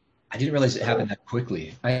 I didn't realize it happened that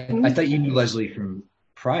quickly. I thought you knew Leslie from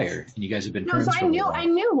prior, and you guys have been No, so friends for a while. I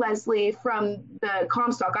knew Leslie from the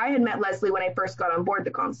Comstock. I had met Leslie when I first got on board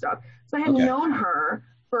the Comstock, so I had known her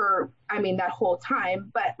for, I mean, that whole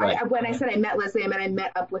time. But Right. when I said I met Leslie, I meant I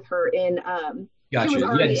met up with her in. Gotcha. She was You hadn't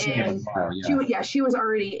already seen him in in. a while, yeah. She was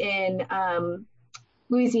already in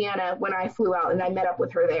Louisiana when I flew out, and I met up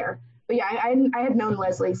with her there. But yeah, I had known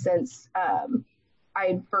Leslie since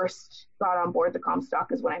I first got on board the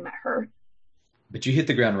Comstock, is when I met her. But you hit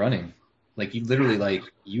the ground running. Like you literally, like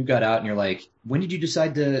you got out and you're like, when did you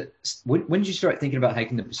decide when did you start thinking about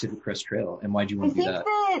hiking the Pacific Crest Trail, and why did you I want to do think that?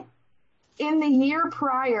 that in the year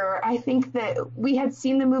prior, I think that we had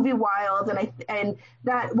seen the movie Wild, and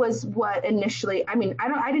that was what initially. I mean,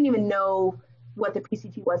 I didn't even know what the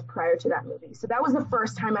PCT was prior to that movie. So that was the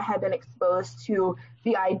first time I had been exposed to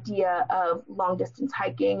the idea of long distance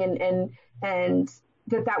hiking, and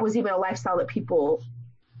that was even a lifestyle that people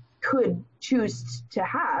could choose to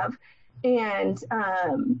have. And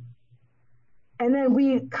then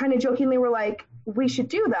we kind of jokingly were like, we should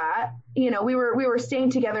do that. We were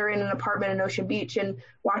staying together in an apartment in Ocean Beach and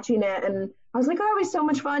watching it, and I was like, oh, it was so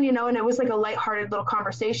much fun, and it was like a lighthearted little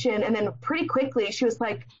conversation. And then pretty quickly she was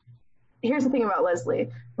like, here's the thing about Leslie.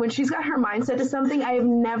 When she's got her mindset to something, I have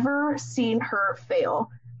never seen her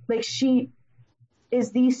fail. Like, she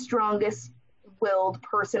is the strongest willed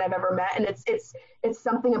person I've ever met. And it's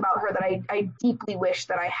something about her that I deeply wish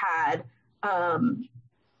that I had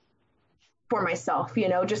for myself,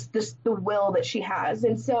 just the will that she has.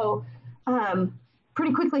 And so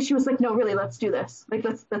pretty quickly she was like, no, really, let's do this. Like,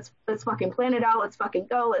 let's fucking plan it out. Let's fucking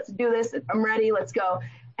go. Let's do this. I'm ready. Let's go.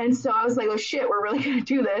 And so I was like, oh shit, we're really going to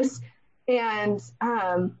do this. And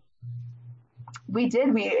we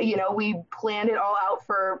did. We planned it all out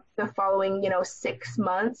for the following 6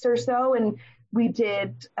 months or so, and we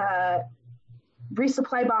did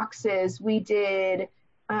resupply boxes. We did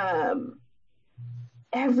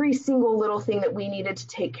every single little thing that we needed to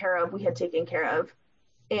take care of. We had taken care of,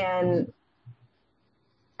 and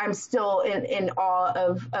I'm still in awe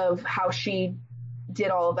of how she did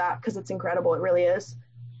all of that, because it's incredible. It really is.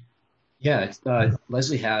 Yeah,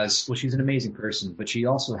 Leslie she's an amazing person, but she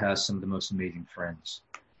also has some of the most amazing friends.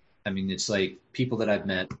 I mean, it's like people that I've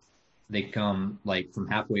met they come like from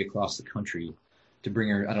halfway across the country to bring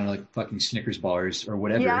her, I don't know, like fucking Snickers bars or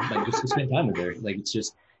whatever, like just to spend time with her. Like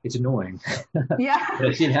it's annoying. Yeah. But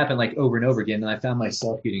I see it happen like over and over again, and I found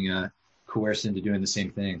myself getting coerced into doing the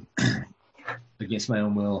same thing against my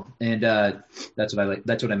own will, and that's what I like.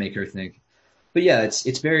 That's what I make her think. But yeah,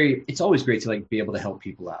 it's always great to like be able to help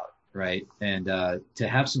people out, right? And to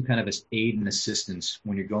have some kind of aid and assistance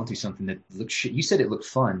when you're going through something that looks shit. You said it looked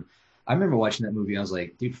fun. I remember watching that movie. I was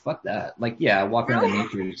like, dude, fuck that. Like, yeah, walk around in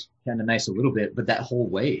nature is kind of nice a little bit, but that whole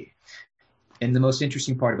way. And the most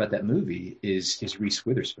interesting part about that movie is Reese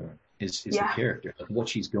Witherspoon, is the character, like what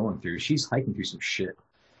she's going through. She's hiking through some shit.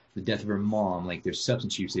 The death of her mom, like there's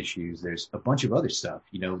substance use issues, there's a bunch of other stuff,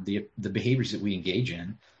 you know, the behaviors that we engage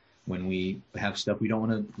in when we have stuff we don't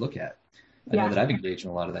want to look at. I know that I've engaged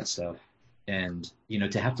in a lot of that stuff. And, you know,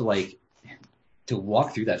 to have to like, to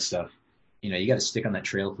walk through that stuff, you know, you got to stick on that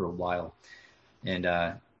trail for a while. And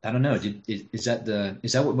I don't know, is that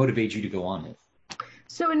what motivates you to go on it?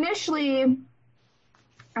 So initially,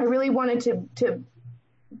 I really wanted to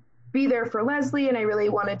be there for Leslie, and I really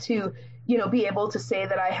wanted to, you know, be able to say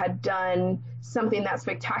that I had done something that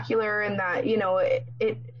spectacular, and that, you know,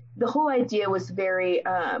 the whole idea was very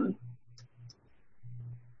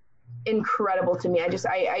incredible to me.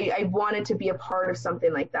 I wanted to be a part of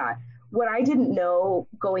something like that. What I didn't know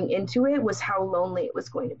going into it was how lonely it was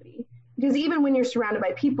going to be, because even when you're surrounded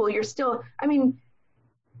by people, you're still, I mean,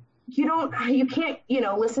 you can't, you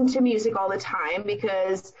know, listen to music all the time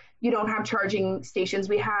because you don't have charging stations.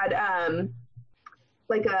 We had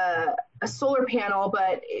like a solar panel,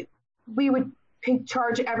 but we would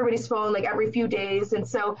charge everybody's phone like every few days. And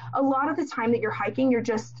so a lot of the time that you're hiking, you're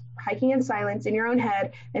just hiking in silence in your own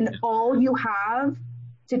head. And all you have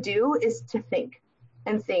to do is to think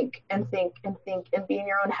and think and think and think and be in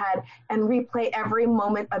your own head and replay every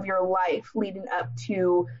moment of your life leading up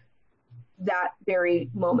to that very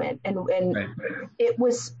moment. And right. It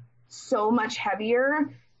was so much heavier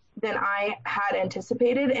than I had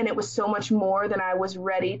anticipated. And it was so much more than I was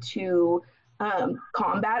ready to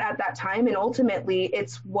combat at that time. And ultimately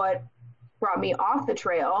it's what brought me off the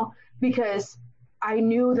trail, because I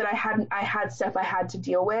knew that I had stuff I had to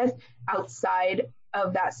deal with outside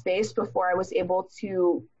of that space before I was able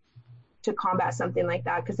to combat something like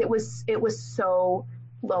that. Cause it was so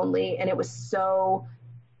lonely, and it was so,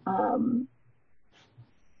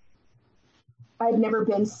 I'd never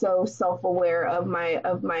been so self-aware of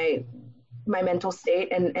my mental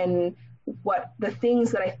state and what the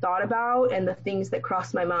things that I thought about and the things that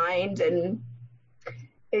crossed my mind. And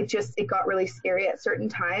it got really scary at certain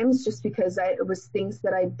times, just because it was things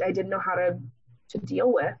that I didn't know how to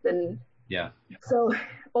deal with. And so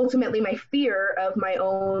ultimately my fear of my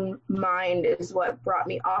own mind is what brought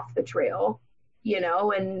me off the trail, you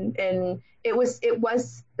know, and it was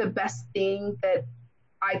the best thing that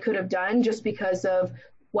I could have done, just because of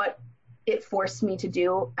what it forced me to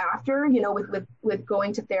do after, you know, with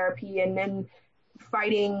going to therapy and then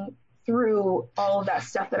fighting through all of that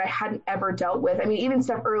stuff that I hadn't ever dealt with. I mean, even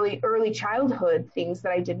stuff early childhood things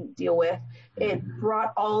that I didn't deal with, it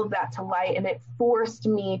brought all of that to light, and it forced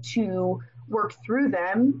me to work through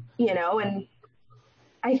them, you know. And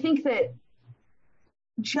I think that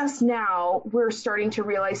just now we're starting to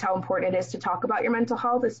realize how important it is to talk about your mental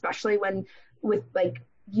health, especially with like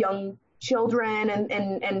young children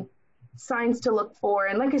and signs to look for.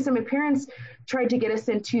 And like I said, my parents tried to get us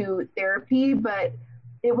into therapy, but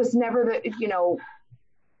it was never that, you know,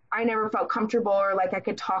 I never felt comfortable or like I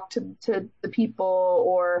could talk to the people,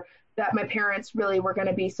 or that my parents really were going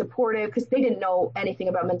to be supportive, because they didn't know anything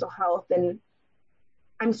about mental health. And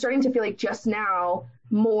I'm starting to feel like just now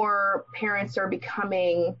more parents are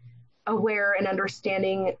becoming aware and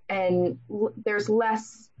understanding, and there's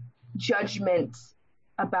less judgment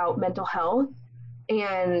about mental health.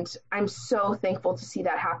 And I'm so thankful to see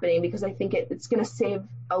that happening, because I think it's going to save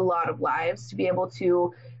a lot of lives to be able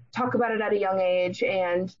to talk about it at a young age,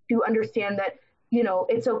 and to understand that, you know,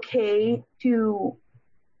 it's okay to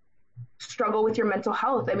struggle with your mental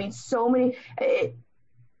health. I mean,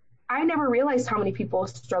 I never realized how many people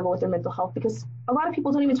struggle with their mental health, because a lot of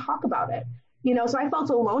people don't even talk about it, you know. So I felt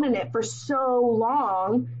alone in it for so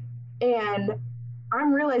long, and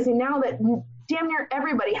I'm realizing now that damn near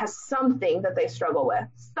everybody has something that they struggle with,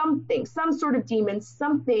 some sort of demon,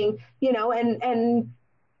 something, you know, and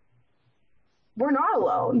we're not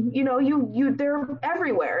alone, you know. They're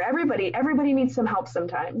everywhere. Everybody needs some help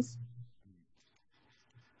sometimes.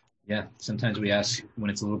 Yeah, sometimes we ask when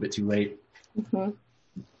it's a little bit too late. Mm-hmm.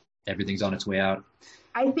 Everything's on its way out.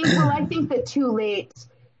 I think that too late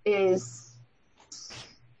is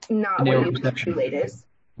not what too late is.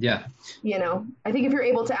 Yeah. I think if you're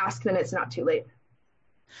able to ask, then it's not too late.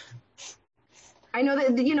 I know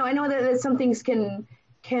that some things can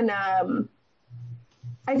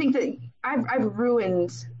I think that I've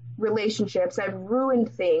ruined relationships. I've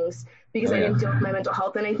ruined things because I didn't deal with my mental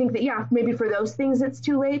health. And I think that, yeah, maybe for those things it's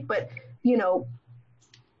too late, but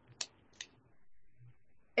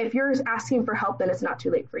if you're asking for help, then it's not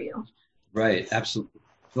too late for you. Right. Absolutely.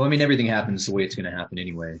 Well, I mean, everything happens the way it's going to happen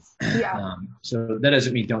anyway. Yeah. So that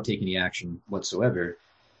doesn't mean don't take any action whatsoever.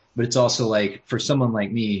 But it's also like, for someone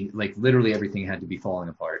like me, like literally everything had to be falling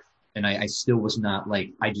apart. And I still was not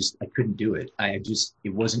like, I couldn't do it.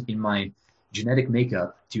 It wasn't in my genetic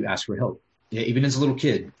makeup to ask for help. Yeah, even as a little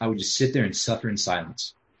kid, I would just sit there and suffer in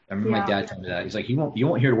silence. I remember my dad telling me that. He's like, you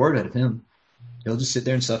won't hear a word out of him. He'll just sit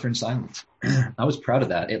there and suffer in silence. I was proud of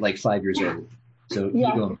that at like 5 years old. So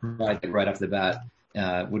ego and pride, like right off the bat,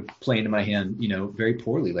 would play into my hand, very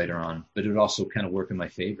poorly later on, but it would also kind of work in my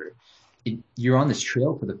favor. You're on this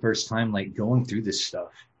trail for the first time, like going through this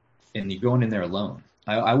stuff, and you're going in there alone.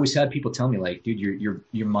 I always had people tell me, like, dude,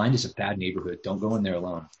 your mind is a bad neighborhood. Don't go in there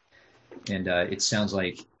alone. And it sounds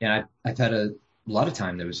like, and I've had a lot of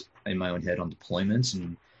time that was in my own head on deployments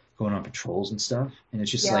and going on patrols and stuff. And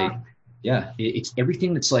it's just like, it's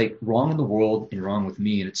everything that's like wrong in the world and wrong with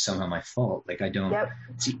me, and it's somehow my fault. Like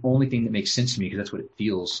it's the only thing that makes sense to me, because that's what it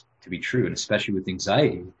feels to be true. And especially with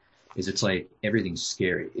anxiety, is it's like everything's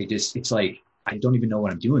scary. It's like I don't even know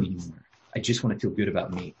what I'm doing anymore. I just want to feel good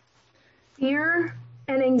about me. Fear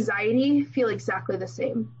and anxiety feel exactly the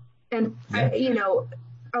same. And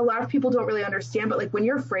a lot of people don't really understand, but like when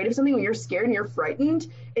you're afraid of something, when you're scared and you're frightened,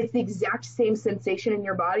 it's the exact same sensation in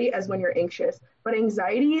your body as when you're anxious. But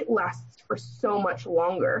anxiety lasts for so much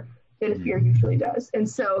longer than fear usually does. And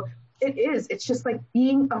so it's just like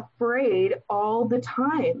being afraid all the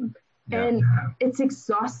time. Yeah. And it's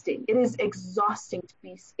exhausting. It is exhausting to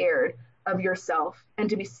be scared of yourself and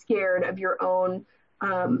to be scared of your own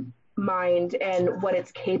mind and what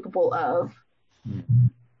it's capable of.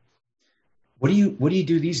 What do you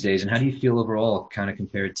do these days, and how do you feel overall, kind of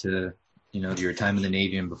compared to your time in the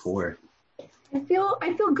Navy and before? I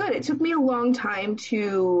feel good. It took me a long time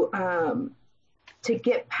to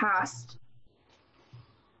get past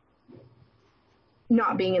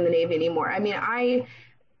not being in the Navy anymore. I mean,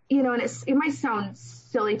 and it might sound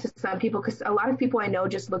silly to some people, because a lot of people I know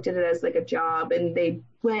just looked at it as like a job, and they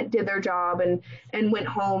did their job and went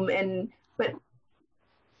home, but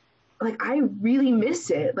like I really miss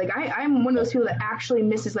it. Like I'm one of those people that actually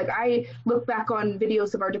misses. Like I look back on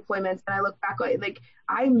videos of our deployments, and I look back on like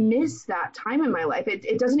I miss that time in my life.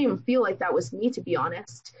 It doesn't even feel like that was me, to be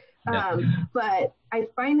honest. But I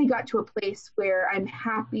finally got to a place where I'm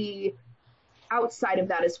happy outside of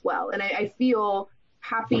that as well, and I feel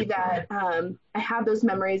happy that I have those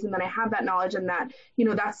memories, and then I have that knowledge, and that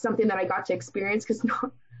that's something that I got to experience. Because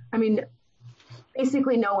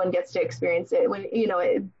basically no one gets to experience it when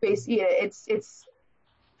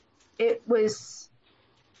it was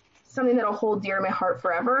something that'll hold dear in my heart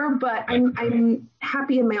forever. But I'm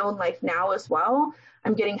happy in my own life now as well.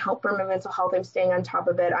 I'm getting help for my mental health. I'm staying on top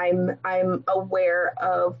of it. I'm aware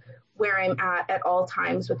of where I'm at all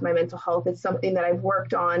times with my mental health. It's something that I've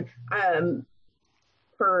worked on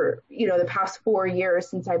for the past 4 years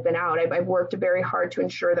since I've been out. I've worked very hard to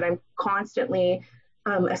ensure that I'm constantly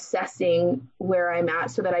assessing where I'm at,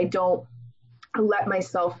 so that I don't let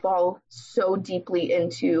myself fall so deeply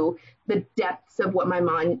into the depths of what my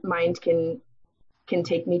mind can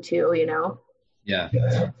take me to. Yeah.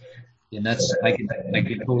 And I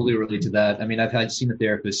can totally relate to that. I mean, I've seen a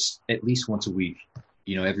therapist at least once a week,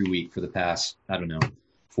 every week for the past, I don't know,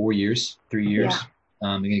 4 years, 3 years.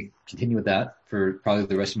 I'm going to continue with that for probably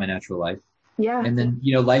the rest of my natural life. Yeah. And then,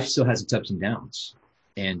 life still has its ups and downs.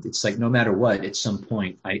 And it's like, no matter what, at some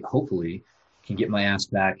point, I hopefully can get my ass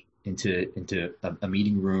back into a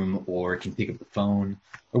meeting room, or can pick up the phone,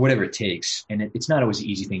 or whatever it takes. And it's not always an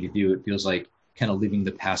easy thing to do. It feels like kind of living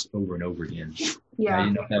the past over and over again. Yeah. I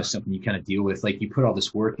didn't know if that was something you kind of deal with. Like, you put all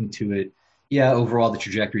this work into it. Yeah, overall, the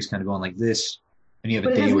trajectory is kind of going like this. And you have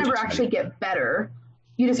but a day it doesn't never actually get better.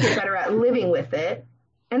 You just get better at living with it.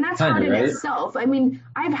 And that's hard in itself. I mean,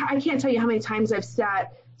 I can't tell you how many times I've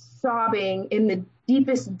sat sobbing in the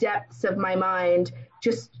deepest depths of my mind,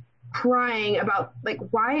 just crying about like,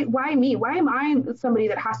 why me? Why am I somebody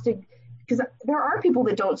that has to, because there are people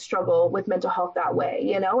that don't struggle with mental health that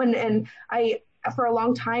way, and I, for a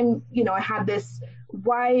long time, I had this,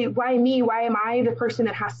 why me? Why am I the person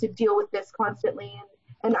that has to deal with this constantly?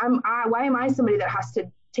 And why am I somebody that has to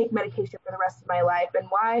take medication for the rest of my life? And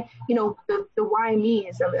why, the why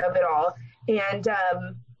me's of it all. And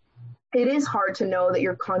it is hard to know that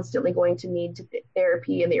you're constantly going to need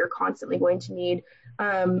therapy and that you're constantly going to need,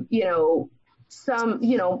 you know, some,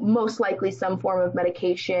 you know, most likely some form of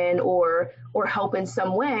medication or help in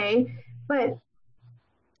some way. But,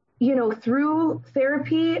 you know, through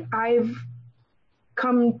therapy, I've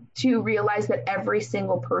come to realize that every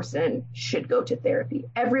single person should go to therapy.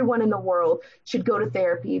 Everyone in the world should go to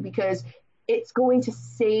therapy because it's going to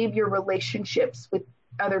save your relationships with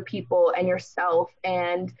other people and yourself.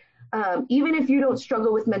 And even if you don't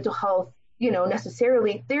struggle with mental health, you know,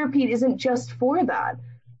 necessarily, therapy isn't just for that,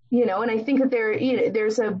 you know. And I think that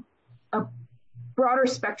there's a broader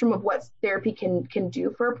spectrum of what therapy can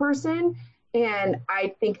do for a person. And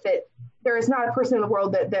I think that there is not a person in the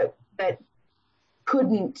world that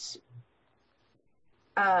couldn't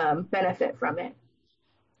benefit from it.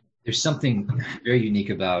 There's something very unique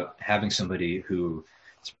about having somebody who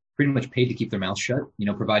is pretty much paid to keep their mouth shut, you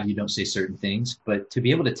know, provided you don't say certain things, but to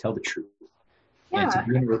be able to tell the truth. Yeah.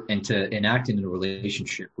 And to enact in a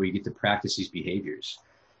relationship where you get to practice these behaviors.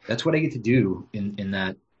 That's what I get to do in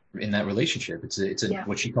that relationship. It's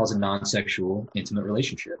what she calls a non-sexual intimate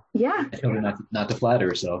relationship. Yeah. I tell her not to flatter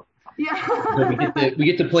herself. Yeah. But we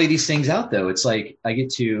get to play these things out though. It's like I get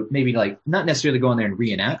to maybe like not necessarily go in there and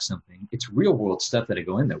reenact something. It's real world stuff that I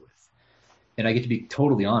go in there with. And I get to be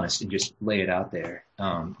totally honest and just lay it out there.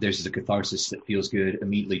 There's a catharsis that feels good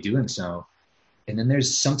immediately doing so. And then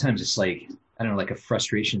there's sometimes it's like, I don't know, like a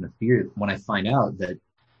frustration, a fear when I find out that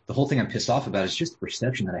the whole thing I'm pissed off about is just the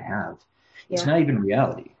perception that I have. Yeah. It's not even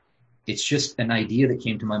reality. It's just an idea that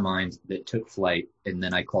came to my mind that took flight, and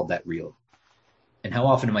then I called that real. And how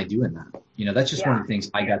often am I doing that? You know, that's just one of the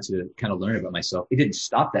things I got to kind of learn about myself. It didn't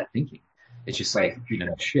stop that thinking. It's just like, you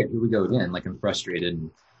know, shit, here we go again. Like I'm frustrated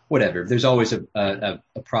and whatever. There's always a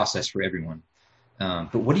process for everyone.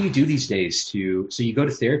 But what do you do these days so you go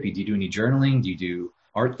to therapy? Do you do any journaling? Do you do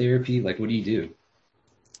art therapy? Like, what do you do?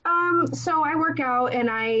 So I work out and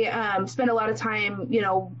I spend a lot of time, you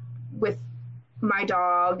know, with my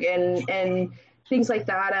dog and things like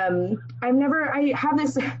that. I have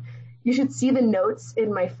this, you should see the notes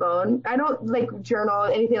in my phone. I don't like journal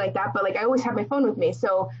anything like that, but like I always have my phone with me.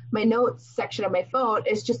 So my notes section of my phone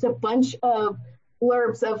is just a bunch of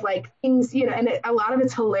blurbs of like things, you know, and a lot of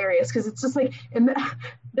it's hilarious because it's just like,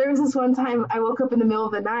 there was this one time I woke up in the middle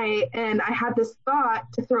of the night and I had this thought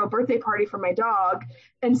to throw a birthday party for my dog.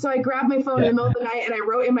 And so I grabbed my phone in the middle of the night and I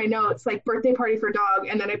wrote in my notes, like birthday party for dog.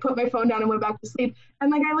 And then I put my phone down and went back to sleep.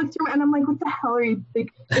 And like, I looked through and I'm like, what the hell are you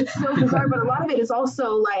like? It's so bizarre. But a lot of it is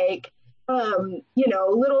also like, you know,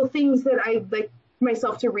 little things that I like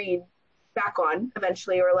myself to read back on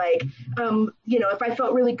eventually, or like, you know, if I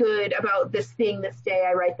felt really good about this thing this day,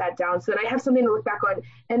 I write that down so that I have something to look back on.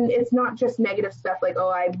 And it's not just negative stuff like,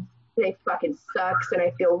 oh, today fucking sucks and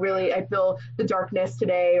I feel the darkness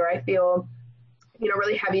today, or I feel, you know,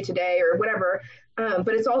 really heavy today or whatever.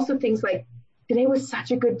 But it's also things like, today was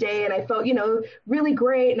such a good day and I felt, you know, really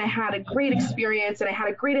great and I had a great experience and I had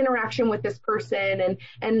a great interaction with this person,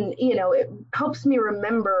 and you know, it helps me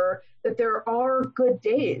remember that there are good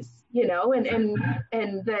days, you know,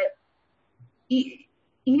 and that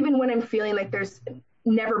even when I'm feeling like there's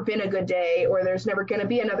never been a good day or there's never going to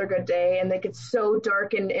be another good day, and like it's so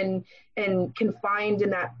dark and confined in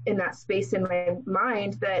that space in my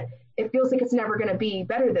mind that it feels like it's never going to be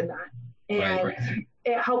better than that. And right.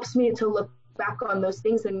 It helps me to look back on those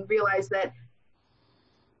things and realize that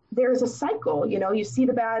there's a cycle, you know, you see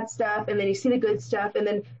the bad stuff and then you see the good stuff, and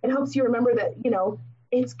then it helps you remember that, you know,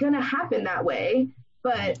 it's going to happen that way,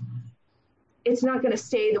 but it's not going to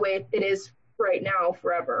stay the way it is right now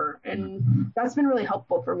forever. And that's been really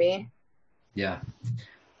helpful for me. Yeah.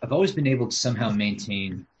 I've always been able to somehow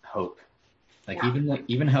maintain hope. Like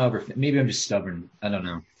even however, maybe I'm just stubborn. I don't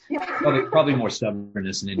know. Yeah. Probably more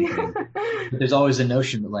stubbornness than anything. But there's always a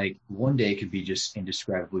notion that like one day could be just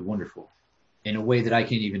indescribably wonderful in a way that I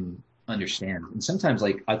can't even understand. And sometimes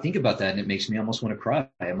like I think about that and it makes me almost want to cry.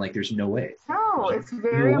 I'm like, there's no way. No, it's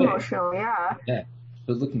very emotional. Yeah. Yeah.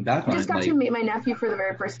 But looking back on it, I just got to meet my nephew for the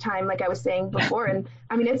very first time, like I was saying before. And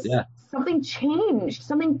I mean, it's something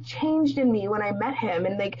changed in me when I met him.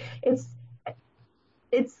 And like, it's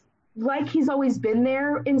like he's always been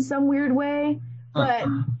there in some weird way, but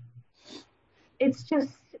it's just,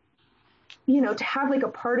 you know, to have like a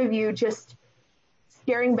part of you just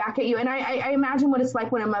staring back at you. And I imagine what it's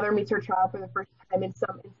like when a mother meets her child for the first time in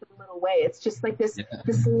some little way. It's just like this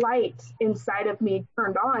light inside of me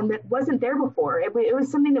turned on that wasn't there before. It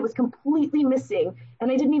was something that was completely missing,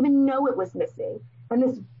 and I didn't even know it was missing. And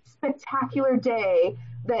this spectacular day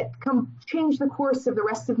that changed the course of the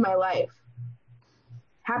rest of my life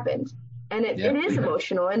happened. And it is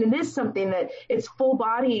emotional, and it is something that it's full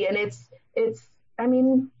body, and it's, I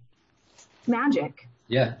mean, magic.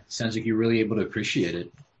 Yeah. Sounds like you're really able to appreciate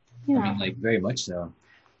it. Yeah. I mean, like very much so.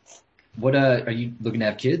 What, are you looking to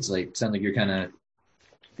have kids? Like, sound like you're kind of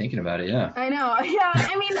thinking about it. Yeah. I know. Yeah.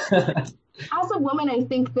 I mean, as a woman, I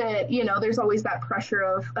think that, there's always that pressure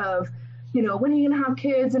of, when are you going to have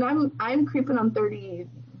kids? And I'm creeping on 30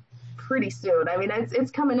 pretty soon. I mean,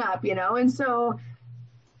 it's coming up, and so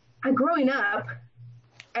growing up,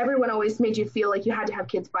 everyone always made you feel like you had to have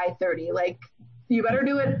kids by 30. Like, you better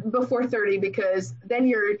do it before 30 because then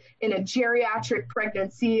you're in a geriatric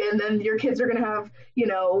pregnancy, and then your kids are going to have,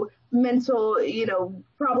 mental,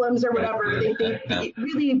 problems or whatever. They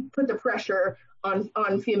really put the pressure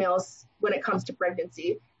on females when it comes to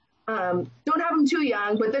pregnancy. Don't have them too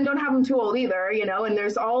young, but then don't have them too old either, and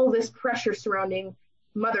there's all this pressure surrounding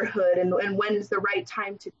motherhood and when's the right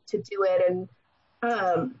time to do it. And,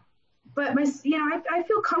 but I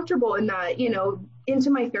feel comfortable in that, into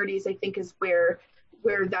my 30s, I think is where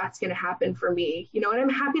that's going to happen for me, and I'm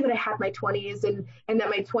happy that I had my 20s and that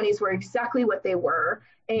my 20s were exactly what they were.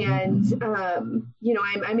 And,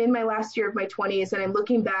 I'm in my last year of my 20s, and I'm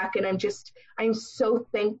looking back, and I'm so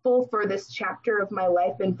thankful for this chapter of my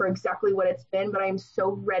life and for exactly what it's been, but I'm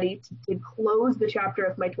so ready to close the chapter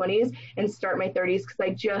of my 20s and start my 30s. Cause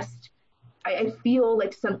I feel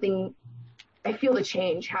like I feel the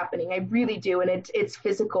change happening. I really do. And it's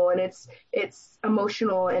physical, and it's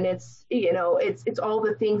emotional, and it's all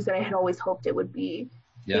the things that I had always hoped it would be.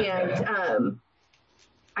 Yeah. And,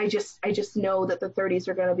 I just know that the 30s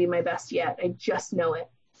are going to be my best yet. I just know it.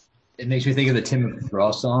 It makes me think of the Tim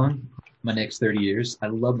McGraw song, My Next 30 Years. I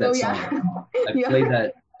love that song. I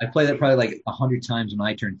play that probably like 100 times when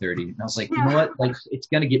I turned 30. And I was like, you know what? Like, it's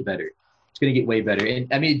going to get better. It's going to get way better.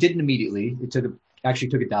 And I mean, it didn't immediately. It actually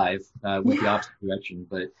took a dive with the opposite direction,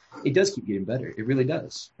 but it does keep getting better. It really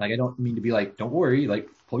does. Like, I don't mean to be like, don't worry, like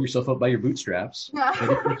pull yourself up by your bootstraps. Yeah.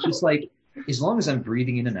 But it's just like, as long as I'm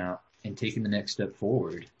breathing in and out and taking the next step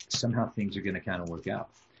forward, somehow things are going to kind of work out.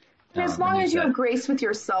 As long as you have grace with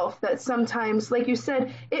yourself, that sometimes, like you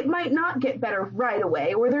said, it might not get better right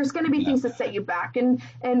away, or there's going to be things that set you back. And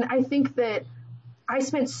I think that I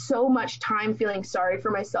spent so much time feeling sorry for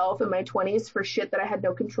myself in my 20s for shit that I had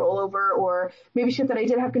no control over, or maybe shit that I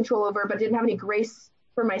did have control over, but didn't have any grace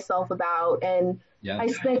for myself about. And I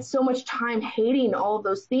spent so much time hating all of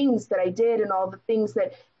those things that I did, and all the things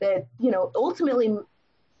that ultimately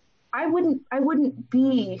I wouldn't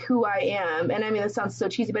be who I am. And I mean, that sounds so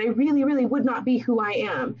cheesy, but I really, really would not be who I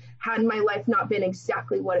am had my life not been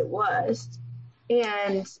exactly what it was.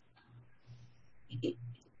 And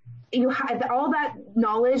you had all that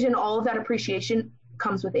knowledge and all of that appreciation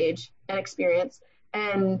comes with age and experience.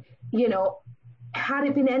 And, had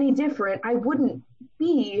it been any different, I wouldn't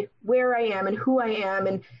be where I am and who I am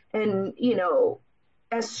and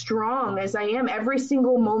as strong as I am. Every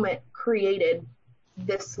single moment created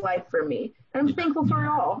this life for me. And I'm thankful for it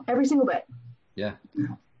all, every single bit. Yeah.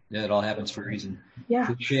 Yeah, it all happens for a reason. Yeah.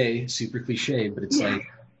 Cliche, super cliche, but it's like,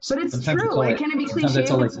 but it's true. Like, can it be cliche if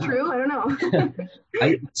it's true? I don't know.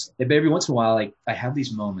 Every once in a while, like, I have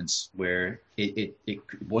these moments where it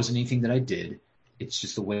wasn't anything that I did. It's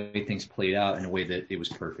just the way things played out in a way that it was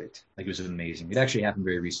perfect. Like, it was amazing. It actually happened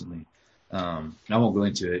very recently. And I won't go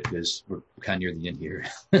into it because we're kind of near the end here.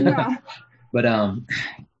 Yeah. But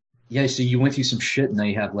yeah, so you went through some shit, and now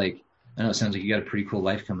you have, like, I know it sounds like you got a pretty cool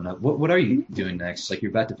life coming up. What are you doing next? Like,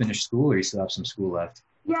 you're about to finish school, or you still have some school left?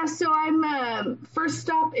 Yeah, so I'm first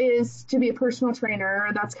stop is to be a personal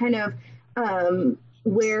trainer. That's kind of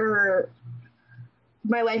where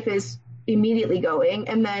my life is immediately going.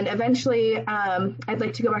 And then eventually I'd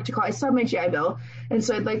like to go back to college. I still have my GI Bill. And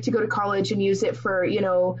so I'd like to go to college and use it for,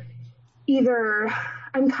 either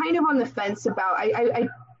I'm kind of on the fence about, I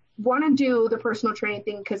want to do the personal training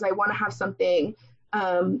thing because I want to have something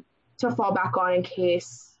to fall back on in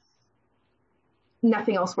case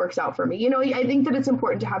nothing else works out for me. I think that it's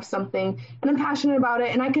important to have something, and I'm passionate about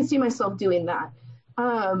it, and I can see myself doing that.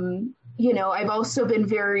 I've also been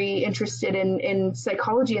very interested in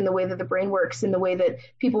psychology and the way that the brain works and the way that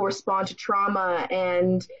people respond to trauma,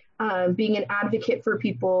 and being an advocate for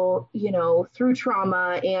people, through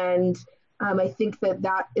trauma. And I think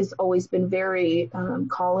that has always been very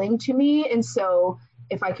calling to me. And so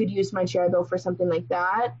if I could use my GI Bill for something like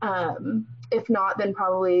that, if not, then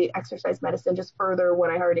probably exercise medicine, just further what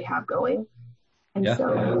I already have going. And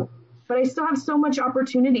but I still have so much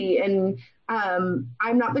opportunity, and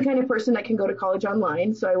I'm not the kind of person that can go to college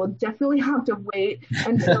online. So I will definitely have to wait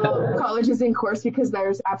until college is in course, because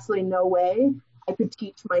there's absolutely no way I could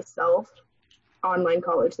teach myself online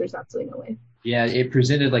college. There's absolutely no way. Yeah, it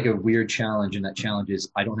presented like a weird challenge, and that challenge is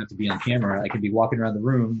I don't have to be on camera. I can be walking around the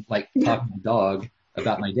room like talking to the dog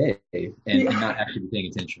about my day and not actually be paying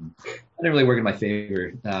attention. That didn't really work in my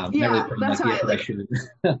favor. That's how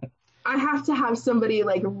I have to have somebody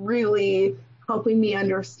like really helping me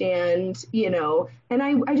understand, and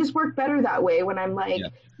I just work better that way when I'm like,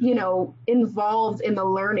 involved in the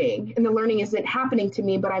learning, and the learning isn't happening to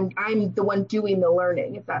me, but I'm the one doing the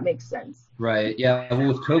learning, if that makes sense. Right. Yeah. Well,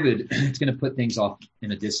 with COVID, it's going to put things off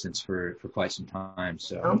in a distance for quite some time.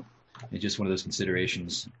 So it's just one of those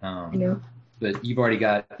considerations. I know. But you already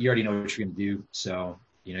know what you're going to do. So,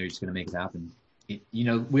 you're just going to make it happen. We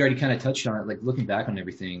already kind of touched on it, like looking back on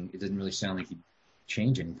everything, it doesn't really sound like you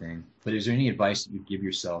change anything, but is there any advice that you'd give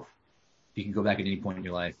yourself if you can go back at any point in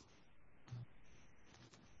your life?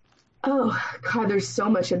 Oh God, there's so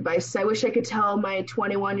much advice. I wish I could tell my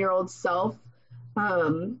 21-year-old self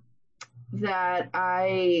that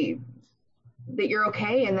you're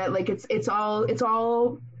okay, and that like it's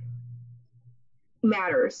all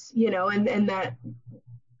matters, and that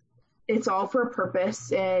it's all for a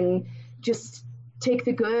purpose, and just take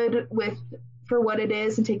the good for what it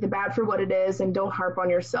is and take the bad for what it is, and don't harp on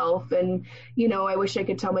yourself. And I wish I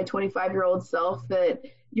could tell my 25-year-old self that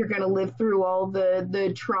you're going to live through all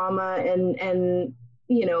the trauma, and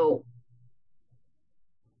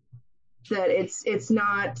that it's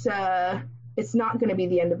not going to be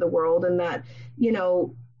the end of the world, and that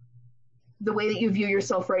the way that you view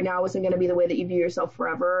yourself right now isn't going to be the way that you view yourself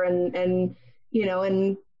forever. And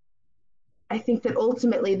I think that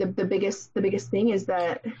ultimately the biggest thing is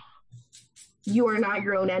that you are not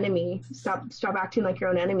your own enemy. Stop acting like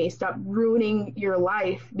your own enemy. Stop ruining your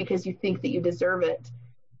life because you think that you deserve it,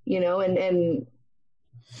 and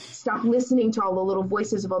stop listening to all the little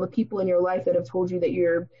voices of all the people in your life that have told you that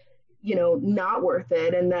you're, not worth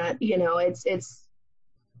it. And that, it's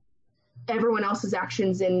everyone else's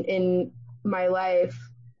actions in my life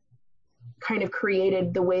kind of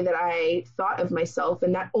created the way that I thought of myself.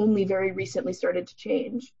 And that only very recently started to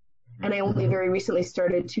change. And I only very recently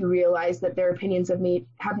started to realize that their opinions of me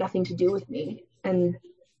have nothing to do with me, and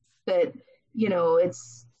that,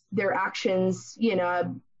 it's their actions,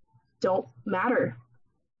 don't matter,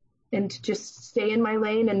 and to just stay in my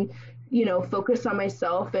lane and, focus on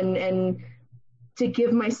myself, and to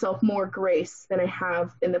give myself more grace than I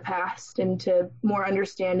have in the past, and to more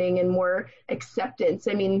understanding and more acceptance.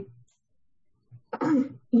 I mean, at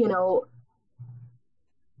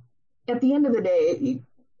the end of the day,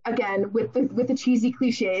 again, with the cheesy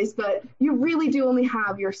cliches, but you really do only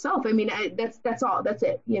have yourself. I mean, that's all. That's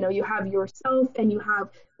it. You have yourself, and you have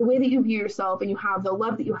the way that you view yourself, and you have the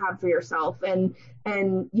love that you have for yourself, and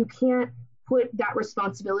you can't put that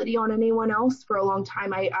responsibility on anyone else. For a long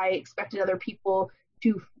time, I expected other people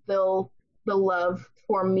to fulfill the love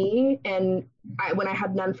for me, and when I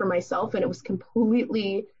had none for myself, and it was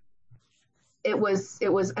completely. It was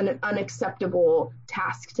an unacceptable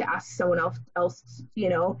task to ask someone else,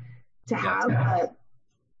 to have. But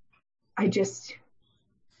I just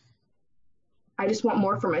want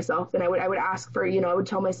more for myself, and I would ask for, I would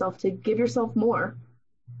tell myself to give yourself more.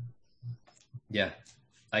 Yeah,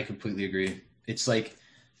 I completely agree. It's like,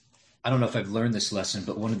 I don't know if I've learned this lesson,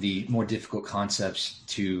 but one of the more difficult concepts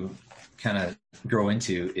to kind of grow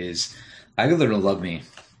into is I gotta learn to love me.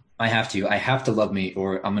 I have to love me,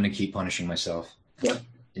 or I'm going to keep punishing myself. Yep.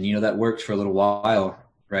 And that worked for a little while,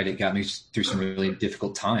 right? It got me through some really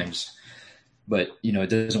difficult times, but it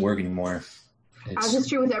doesn't work anymore. As is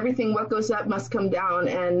true with everything, what goes up must come down.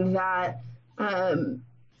 And that, that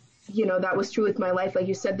was true with my life. Like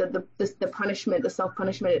you said, that the punishment, the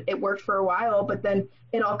self-punishment, it worked for a while, but then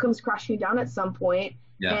it all comes crashing down at some point.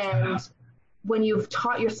 Yeah. And when you've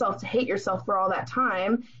taught yourself to hate yourself for all that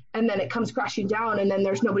time, and then it comes crashing down, and then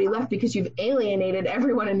there's nobody left because you've alienated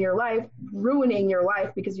everyone in your life, ruining your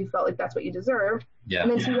life because you felt like that's what you deserved. Yeah.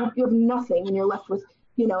 And then so you have nothing, and you're left with,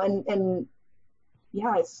 and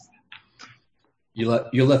yeah, it's.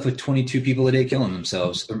 You're left with 22 people a day killing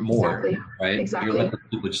themselves or more, exactly. Right? Exactly. You're left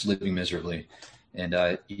with people just living miserably. And,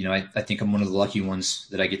 I think I'm one of the lucky ones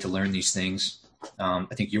that I get to learn these things. I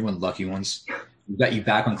think you're one of the lucky ones. We've got you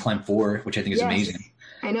back on Climb 4, which I think is amazing.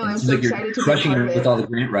 I know. I'm so excited to be crushing part of it it with all the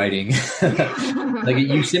grant writing. Like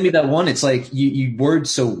you sent me that one. It's like you word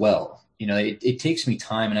so well. It takes me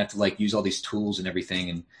time, and I have to use all these tools and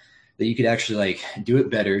everything, and that you could actually do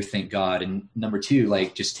it better. Thank God. And number two,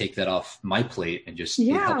 just take that off my plate and just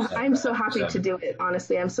I'm so happy to do it.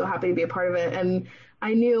 Honestly, I'm so happy to be a part of it. And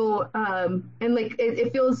I knew, and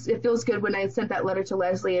it feels good when I sent that letter to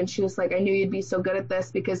Leslie, and she was like, I knew you'd be so good at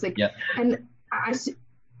this because and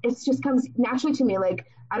it just comes naturally to me. Like,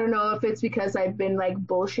 I don't know if it's because I've been like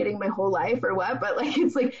bullshitting my whole life or what, but like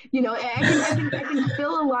it's like, I can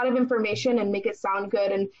fill a lot of information and make it sound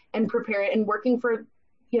good and prepare it. And working for,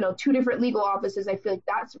 two different legal offices, I feel like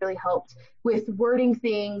that's really helped with wording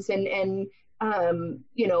things and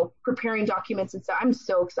preparing documents and stuff. I'm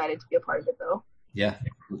so excited to be a part of it though. Yeah,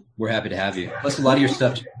 we're happy to have you. Plus, a lot of your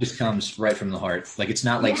stuff just comes right from the heart. Like, it's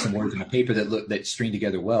not like some words on a paper that string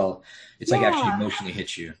together well. It's like actually emotionally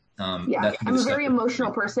hits you. I'm a very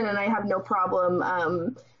emotional person, and I have no problem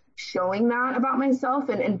showing that about myself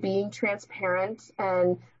and being transparent.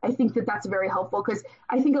 And I think that that's very helpful, because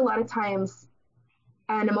I think a lot of times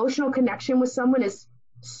an emotional connection with someone is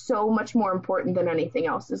so much more important than anything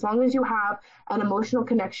else. As long as you have an emotional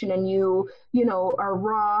connection and you are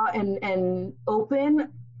raw and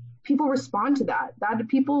open, people respond to that. That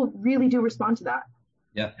people really do respond to that.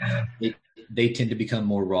 Yeah. They tend to become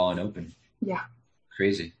more raw and open. Yeah.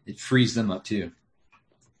 Crazy. It frees them up too.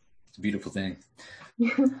 It's a beautiful thing.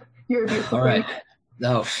 You're a beautiful All right.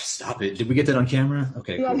 No, stop it. Did we get that on camera?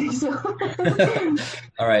 Okay. Yeah, cool. I think so.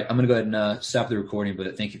 All right. I'm going to go ahead and stop the recording,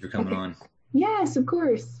 but thank you for coming on. Yes, of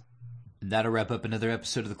course. And that'll wrap up another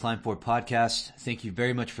episode of the Climb Forward podcast. Thank you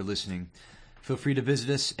very much for listening. Feel free to visit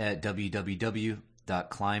us at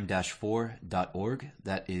www.climb-4.org.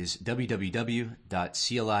 That is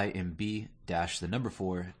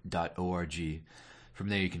www.climb-4.org. From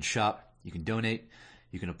there you can shop, you can donate,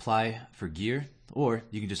 you can apply for gear, or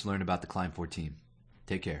you can just learn about the Climb 4 team.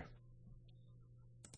 Take care.